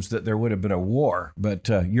assumes that there would have been a war. But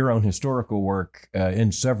your own historical work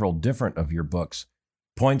in several different of your books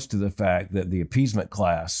points to the fact that the appeasement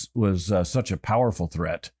class was such a powerful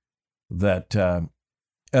threat that,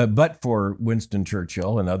 but for Winston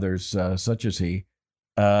Churchill and others such as he,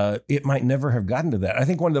 it might never have gotten to that. I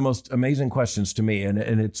think one of the most amazing questions to me, and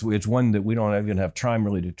it's one that we don't even have time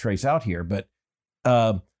really to trace out here, but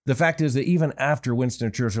the fact is that even after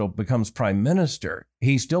Winston Churchill becomes prime minister,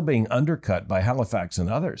 he's still being undercut by Halifax and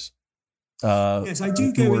others. Yes, I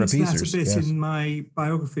do go into that a bit in my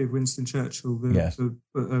biography of Winston Churchill,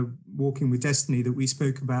 Walking with Destiny, that we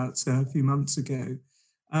spoke about a few months ago.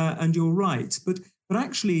 And you're right. But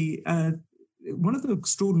actually, one of the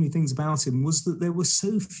extraordinary things about him was that there were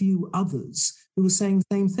so few others who were saying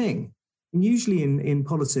the same thing. And usually in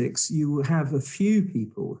politics, you have a few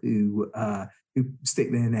people who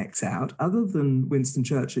stick their necks out. Other than Winston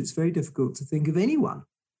Churchill, it's very difficult to think of anyone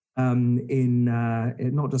in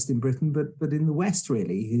not just in Britain, but in the West,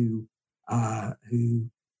 really, who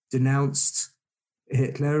denounced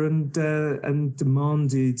Hitler and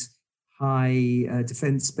demanded high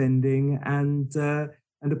defense spending and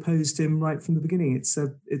opposed him right from the beginning. It's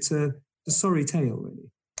a sorry tale, really.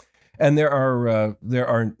 And there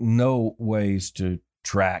are no ways to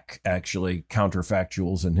track actually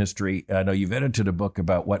counterfactuals in history. I know you've edited a book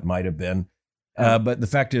about what might have been, but the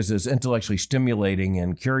fact is, as intellectually stimulating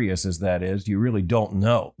and curious as that is, you really don't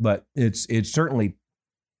know. But it's certainly,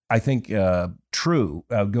 I think, true.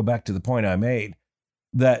 I'll go back to the point I made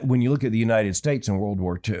that when you look at the United States in World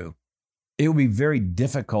War II, it would be very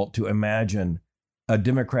difficult to imagine a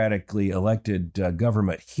democratically elected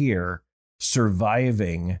government here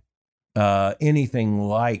surviving anything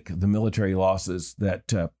like the military losses that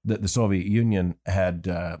the Soviet Union had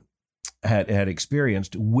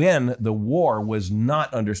experienced when the war was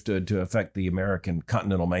not understood to affect the American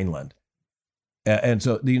continental mainland. And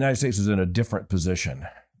so the United States is in a different position.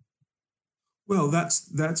 Well,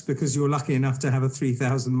 that's because you're lucky enough to have a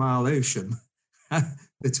 3,000-mile ocean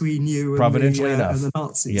between you and the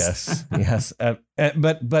Nazis. Yes.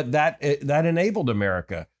 But that enabled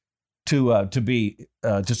America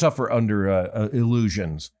to suffer under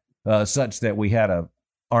illusions such that we had an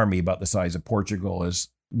army about the size of Portugal as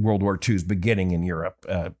World War II's beginning in Europe.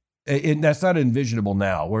 That's not envisionable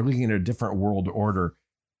now. We're looking at a different world order.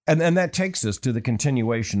 And that takes us to the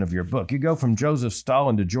continuation of your book. You go from Joseph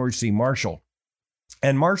Stalin to George C. Marshall.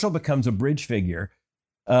 And Marshall becomes a bridge figure,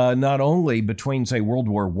 not only between, say, World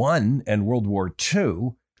War I and World War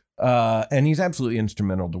II, and he's absolutely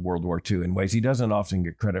instrumental to World War II in ways he doesn't often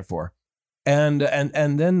get credit for. And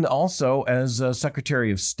then also as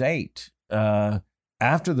Secretary of State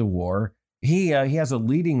after the war, he has a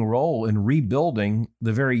leading role in rebuilding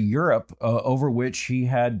the very Europe over which he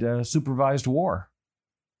had supervised war.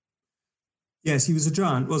 Yes, he was a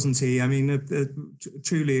giant, wasn't he? I mean, a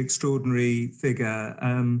truly extraordinary figure.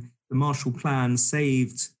 The Marshall Plan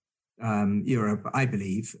saved Europe, I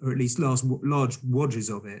believe, or at least large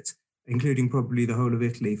wadges of it, including probably the whole of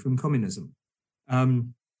Italy, from communism,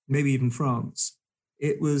 maybe even France.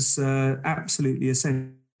 It was absolutely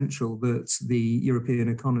essential that the European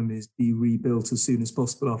economies be rebuilt as soon as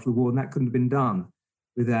possible after the war, and that couldn't have been done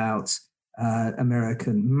without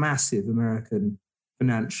massive American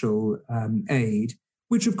financial aid,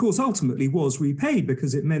 which of course ultimately was repaid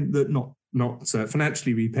because it meant that not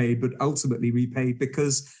financially repaid, but ultimately repaid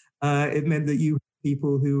because it meant that you had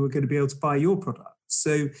people who were going to be able to buy your products.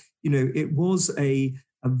 So, it was a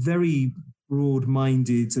very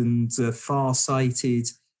broad-minded and far-sighted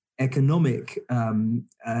economic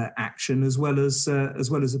action as well as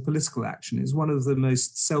a political action. It's one of the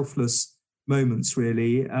most selfless moments,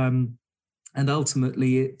 really, and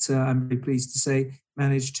ultimately, it I'm very pleased to say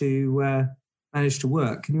managed to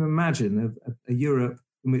work. Can you imagine a Europe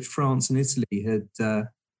in which France and Italy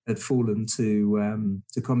had fallen to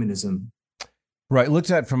communism? Right.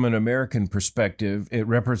 Looked at from an American perspective, it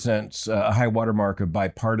represents a high watermark of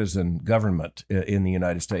bipartisan government in the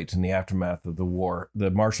United States in the aftermath of the war.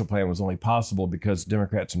 The Marshall Plan was only possible because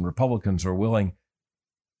Democrats and Republicans are willing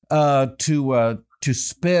to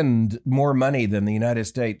spend more money than the United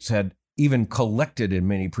States had even collected in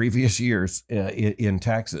many previous years in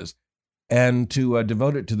taxes, and to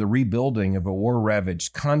devote it to the rebuilding of a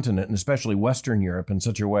war-ravaged continent, and especially Western Europe, in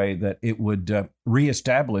such a way that it would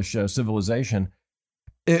reestablish civilization.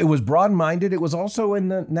 It was broad-minded. It was also in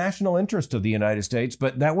the national interest of the United States,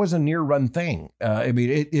 but that was a near-run thing. I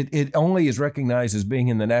mean, it only is recognized as being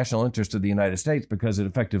in the national interest of the United States because it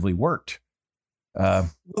effectively worked.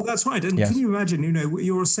 Well, that's right. And yes. Can you imagine,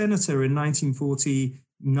 you're a senator in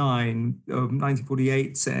 1949,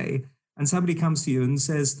 1948, say, and somebody comes to you and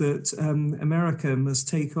says that America must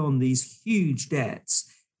take on these huge debts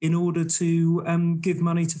in order to give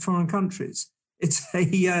money to foreign countries. It's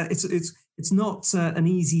not an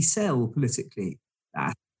easy sell politically,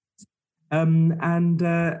 and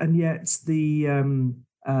yet the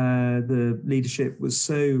leadership was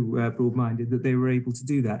so broad-minded that they were able to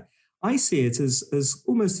do that. I see it as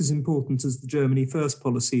almost as important as the Germany First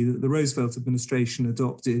policy that the Roosevelt administration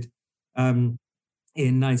adopted in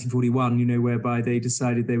 1941. Whereby they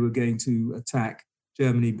decided they were going to attack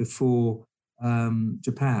Germany before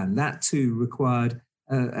Japan. That too required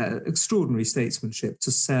extraordinary statesmanship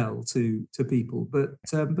to sell to people, but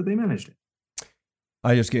they managed it.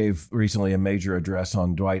 I just gave recently a major address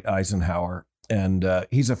on Dwight Eisenhower, and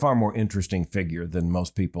he's a far more interesting figure than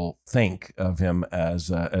most people think of him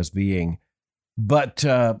as being. But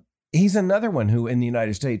he's another one who, in the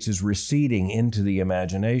United States, is receding into the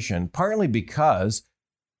imagination, partly because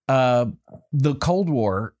the Cold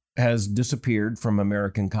War has disappeared from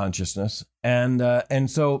American consciousness, and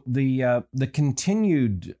so the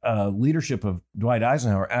continued leadership of Dwight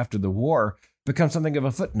Eisenhower after the war becomes something of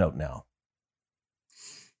a footnote now.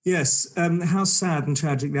 Yes, how sad and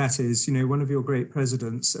tragic that is. One of your great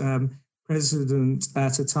presidents, president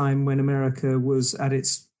at a time when America was at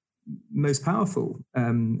its most powerful,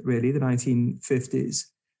 really, the 1950s,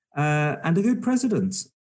 and a good president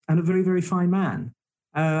and a very, very fine man.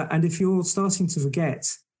 And if you're starting to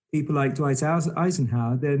forget people like Dwight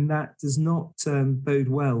Eisenhower, then that does not bode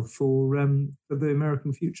well for the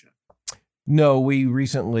American future. No, we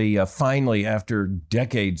recently, finally, after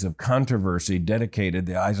decades of controversy, dedicated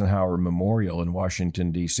the Eisenhower Memorial in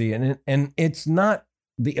Washington, D.C. And it's not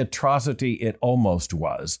the atrocity it almost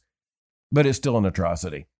was, but it's still an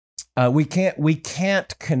atrocity. We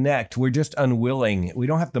can't connect. We're just unwilling. We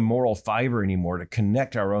don't have the moral fiber anymore to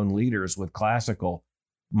connect our own leaders with classical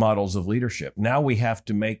models of leadership. Now we have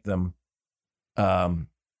to make them.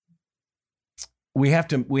 We have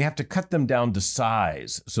to cut them down to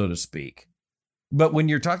size, so to speak. But when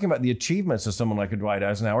you're talking about the achievements of someone like a Dwight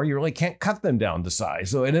Eisenhower, you really can't cut them down to size.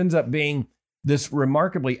 So it ends up being this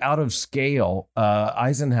remarkably out of scale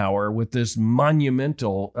Eisenhower with this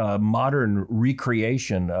monumental modern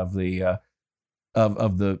recreation of the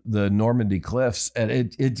Normandy cliffs, and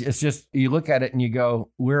it's just, you look at it and you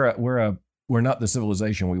go, we're not the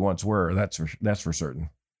civilization we once were. That's for certain.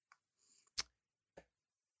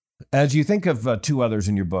 As you think of two others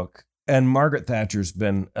in your book, and Margaret Thatcher's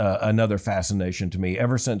been another fascination to me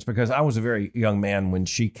ever since, because I was a very young man when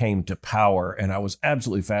she came to power, and I was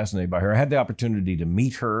absolutely fascinated by her. I had the opportunity to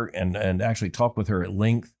meet her and actually talk with her at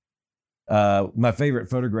length. My favorite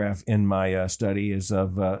photograph in my study is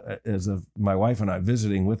of my wife and I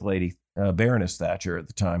visiting with Lady Baroness Thatcher at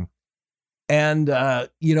the time. And, I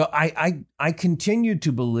continue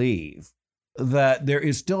to believe that there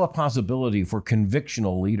is still a possibility for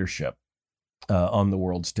convictional leadership on the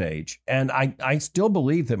world stage. And I still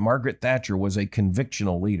believe that Margaret Thatcher was a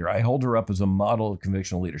convictional leader. I hold her up as a model of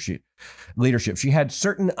convictional leadership. She had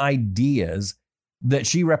certain ideas that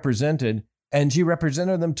she represented, and she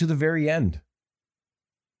represented them to the very end.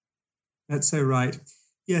 That's so right.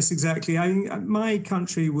 Yes, exactly. My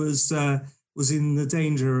country was in the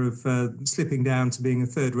danger of slipping down to being a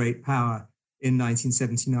third-rate power in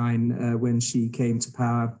 1979 when she came to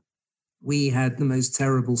power. We had the most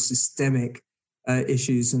terrible systemic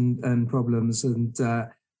issues and problems and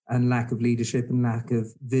lack of leadership and lack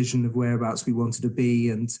of vision of whereabouts we wanted to be.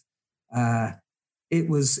 And it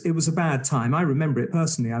was a bad time. I remember it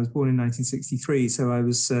personally. I was born in 1963, so I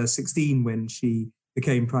was 16 when she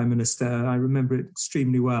became Prime Minister. I remember it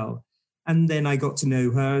extremely well. And then I got to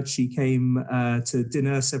know her. She came to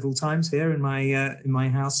dinner several times here in my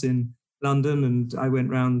house in London, and I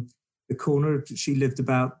went round the corner. She lived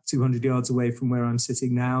about 200 yards away from where I'm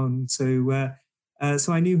sitting now, and so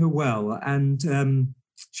I knew her well. And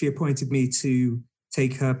she appointed me to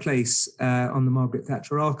take her place on the Margaret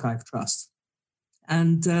Thatcher Archive Trust.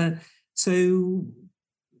 And so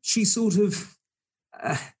she sort of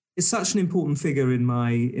is such an important figure in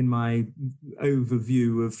my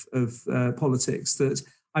overview of politics that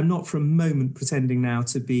I'm not for a moment pretending now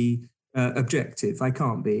to be objective. I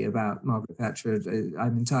can't be about Margaret Thatcher.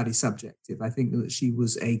 I'm entirely subjective. I think that she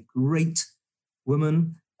was a great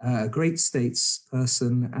woman, a great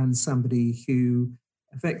statesperson, and somebody who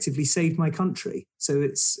effectively saved my country. So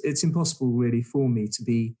it's impossible really for me to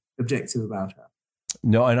be objective about her.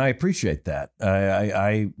 No, and I appreciate that.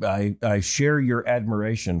 I share your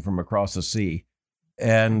admiration from across the sea,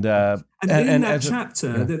 and in that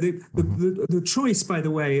chapter, the choice, by the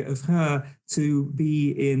way, of her to be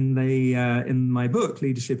in my book,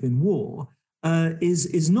 Leadership in War,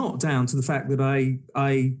 is not down to the fact that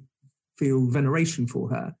I feel veneration for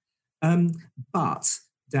her, but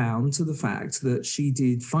down to the fact that she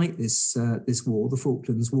did fight this war, the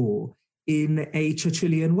Falklands War, in a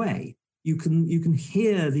Churchillian way. You can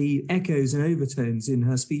hear the echoes and overtones in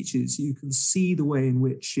her speeches. You can see the way in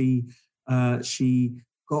which she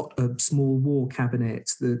got a small war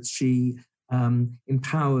cabinet, that she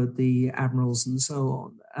empowered the admirals and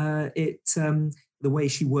so on. The way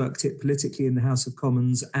she worked it politically in the House of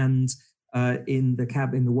Commons and in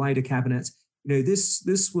the wider cabinet.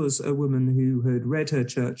 This was a woman who had read her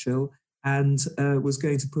Churchill and was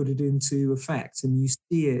going to put it into effect. And you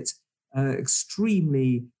see it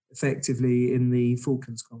extremely effectively in the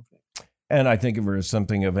Falklands conflict. And I think of her as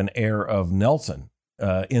something of an heir of Nelson,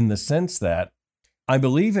 in the sense that I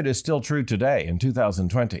believe it is still true today in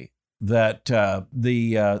 2020 that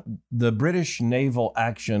the British naval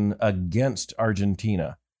action against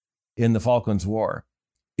Argentina in the Falklands War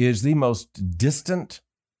is the most distant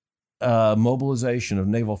mobilization of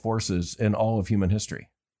naval forces in all of human history.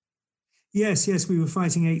 Yes, we were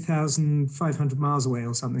fighting 8,500 miles away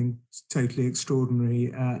or something totally extraordinary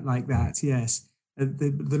like that. Yes,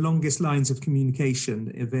 the longest lines of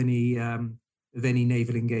communication of any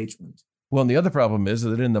naval engagement. Well, and the other problem is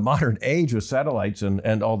that in the modern age with satellites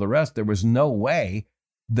and all the rest, there was no way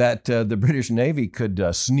that the British Navy could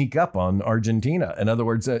sneak up on Argentina. In other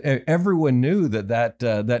words, everyone knew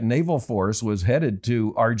that naval force was headed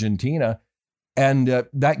to Argentina. And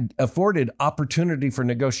that afforded opportunity for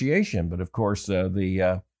negotiation. But of course,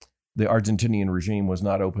 the Argentinian regime was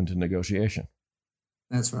not open to negotiation.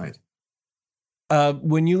 That's right.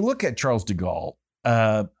 When you look at Charles de Gaulle,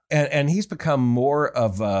 and he's become more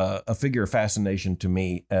of a figure of fascination to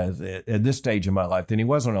me at this stage of my life than he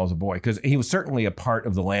was when I was a boy, because he was certainly a part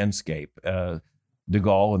of the landscape, de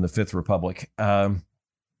Gaulle and the Fifth Republic.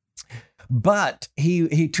 But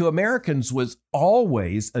he to Americans was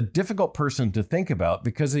always a difficult person to think about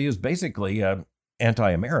because he was basically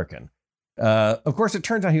anti-American. Of course, it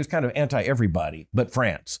turns out he was kind of anti-everybody but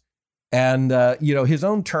France. And, his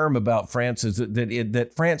own term about France is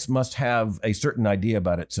that France must have a certain idea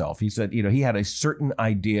about itself. He said, he had a certain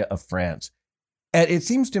idea of France. And it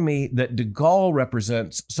seems to me that de Gaulle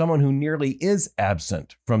represents someone who nearly is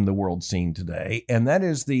absent from the world scene today, and that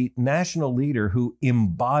is the national leader who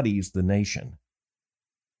embodies the nation.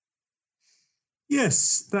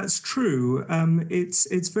 Yes, that's true.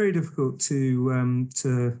 It's very difficult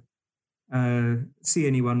to see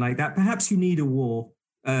anyone like that. Perhaps you need a war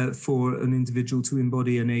for an individual to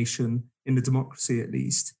embody a nation in a democracy, at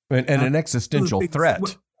least, and an existential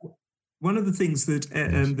threat. One of the things that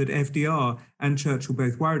that FDR and Churchill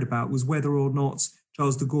both worried about was whether or not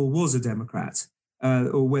Charles de Gaulle was a Democrat,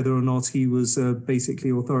 or whether or not he was a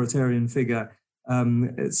basically authoritarian figure,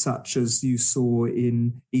 such as you saw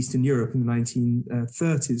in Eastern Europe in the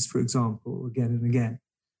 1930s, for example, again and again.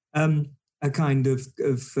 A kind of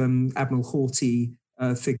Admiral Haughty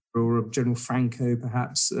figure, or a General Franco,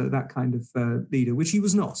 perhaps, that kind of leader, which he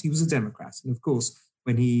was not. He was a Democrat. And of course,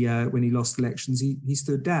 when he lost elections, he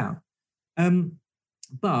stood down.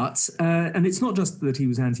 But it's not just that he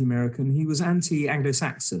was anti-American, he was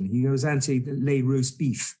anti-Anglo-Saxon, he was anti-lait roast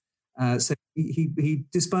beef. So he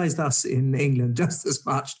despised us in England just as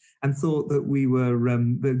much and thought that we were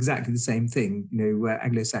exactly the same thing,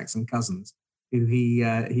 Anglo-Saxon cousins, who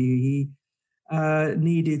he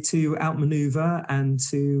needed to outmaneuver and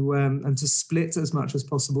to split as much as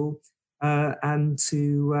possible and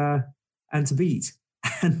to beat.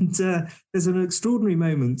 And there's an extraordinary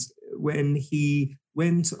moment when he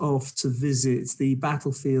went off to visit the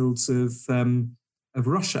battlefields of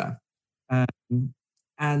Russia.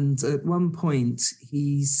 And at one point,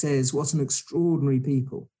 he says, "What an extraordinary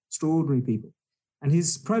people, extraordinary people." And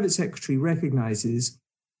his private secretary recognizes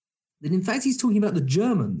that, in fact, he's talking about the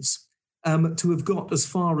Germans to have got as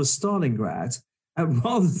far as Stalingrad,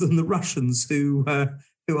 rather than the Russians who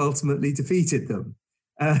ultimately defeated them.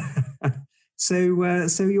 So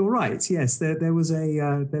you're right. Yes, there was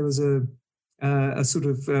a sort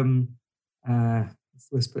of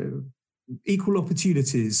equal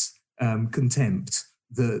opportunities contempt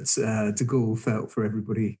that de Gaulle felt for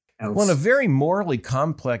everybody else. Well, a very morally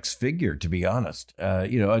complex figure, to be honest.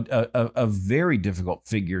 A very difficult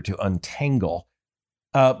figure to untangle.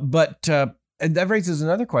 But that raises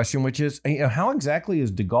another question, which is, how exactly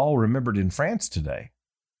is de Gaulle remembered in France today?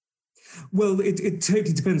 Well, it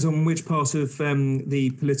totally depends on which part of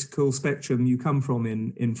the political spectrum you come from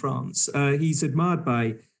in France. He's admired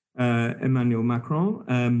by Emmanuel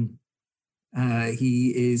Macron.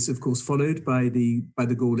 He is, of course, followed by the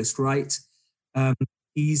Gaullist right.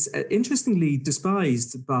 He's interestingly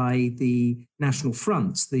despised by the National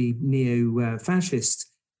Front, the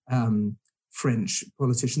neo-fascist French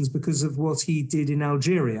politicians, because of what he did in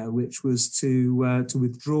Algeria, which was to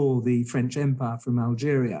withdraw the French Empire from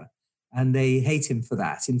Algeria. And they hate him for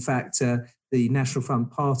that. In fact, the National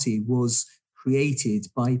Front Party was created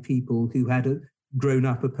by people who had grown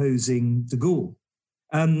up opposing de Gaulle.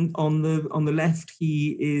 On the left,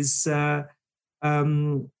 he is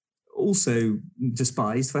also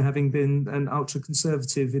despised for having been an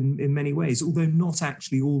ultra-conservative in many ways, although not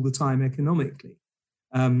actually all the time economically.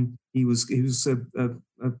 He was a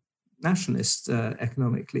nationalist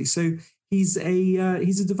economically. So he's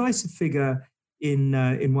a divisive figure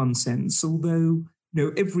in one sense, although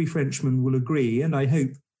every Frenchman will agree, and I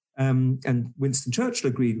hope, and Winston Churchill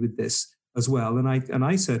agreed with this as well, and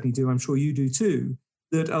I certainly do. I'm sure you do too.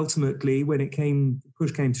 That ultimately, when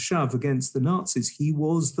push came to shove against the Nazis, he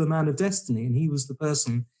was the man of destiny, and he was the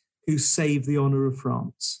person who saved the honor of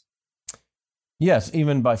France. Yes,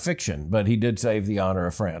 even by fiction, but he did save the honor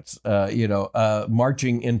of France.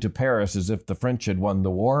 Marching into Paris as if the French had won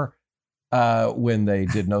the war when they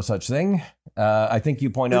did no such thing. I think you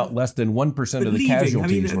point out less than 1% of the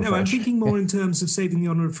casualties were French. I'm thinking more in terms of saving the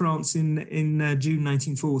honor of France in June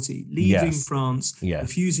 1940, leaving France,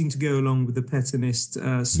 refusing to go along with the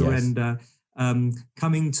Pétainist surrender,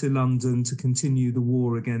 coming to London to continue the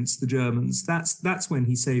war against the Germans. That's when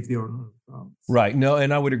he saved the honor of France. Right. No,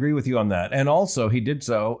 and I would agree with you on that. And also, he did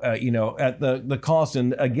so, at the cost.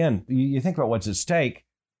 And again, you think about what's at stake.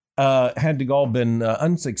 Had de Gaulle been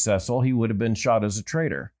unsuccessful, he would have been shot as a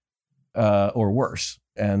traitor, or worse.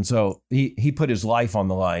 And so he put his life on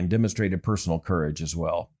the line, demonstrated personal courage as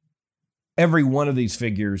well. Every one of these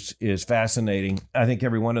figures is fascinating. I think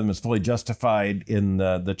every one of them is fully justified in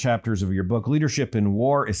the chapters of your book, Leadership in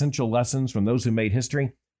War, Essential Lessons from Those Who Made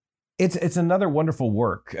History. It's another wonderful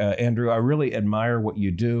work, Andrew. I really admire what you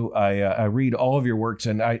do. I read all of your works,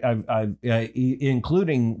 and I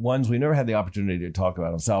including ones we never had the opportunity to talk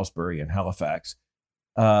about on Salisbury and Halifax.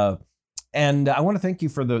 And I want to thank you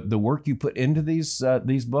for the work you put into these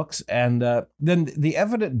books, and then the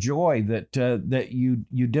evident joy that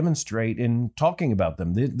you demonstrate in talking about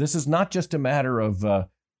them. This is not just a matter of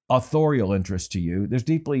authorial interest to you. There's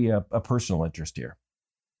deeply a personal interest here.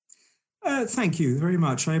 Thank you very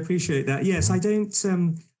much. I appreciate that. Yes, I don't.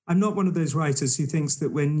 I'm not one of those writers who thinks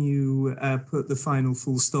that when you put the final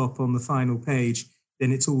full stop on the final page,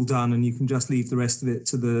 then it's all done and you can just leave the rest of it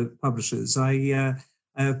to the publishers.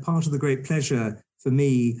 Part of the great pleasure for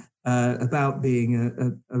me about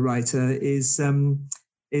being a writer is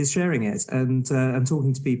sharing it and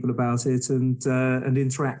talking to people about it and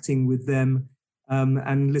interacting with them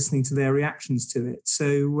and listening to their reactions to it.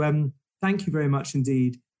 So thank you very much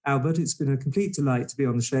indeed, Albert. It's been a complete delight to be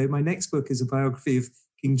on the show. My next book is a biography of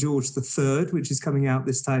King George III, which is coming out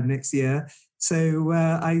this time next year. So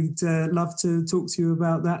I'd love to talk to you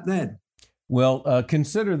about that then. Well,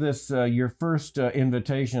 consider this your first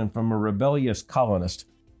invitation from a rebellious colonist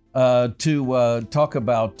to talk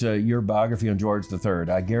about your biography on George III.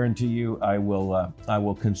 I guarantee you I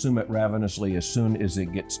will consume it ravenously as soon as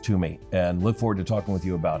it gets to me, and look forward to talking with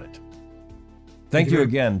you about it. Thank you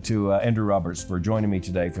again to Andrew Roberts for joining me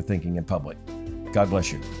today for Thinking in Public. God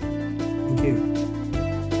bless you. Thank you.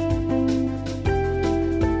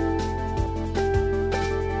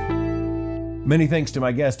 Many thanks to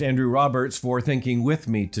my guest, Andrew Roberts, for thinking with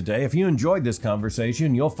me today. If you enjoyed this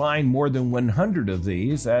conversation, you'll find more than 100 of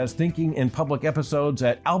these as Thinking in Public episodes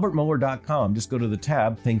at albertmohler.com. Just go to the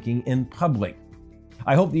tab Thinking in Public.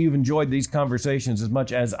 I hope that you've enjoyed these conversations as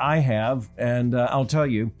much as I have, and I'll tell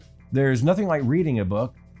you, there's nothing like reading a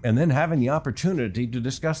book and then having the opportunity to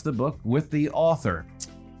discuss the book with the author.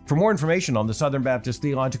 For more information on the Southern Baptist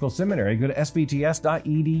Theological Seminary, go to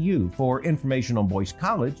sbts.edu. For information on Boyce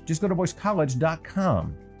College, just go to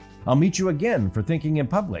boycecollege.com. I'll meet you again for Thinking in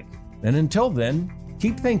Public. And until then,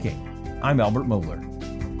 keep thinking. I'm Albert Mohler.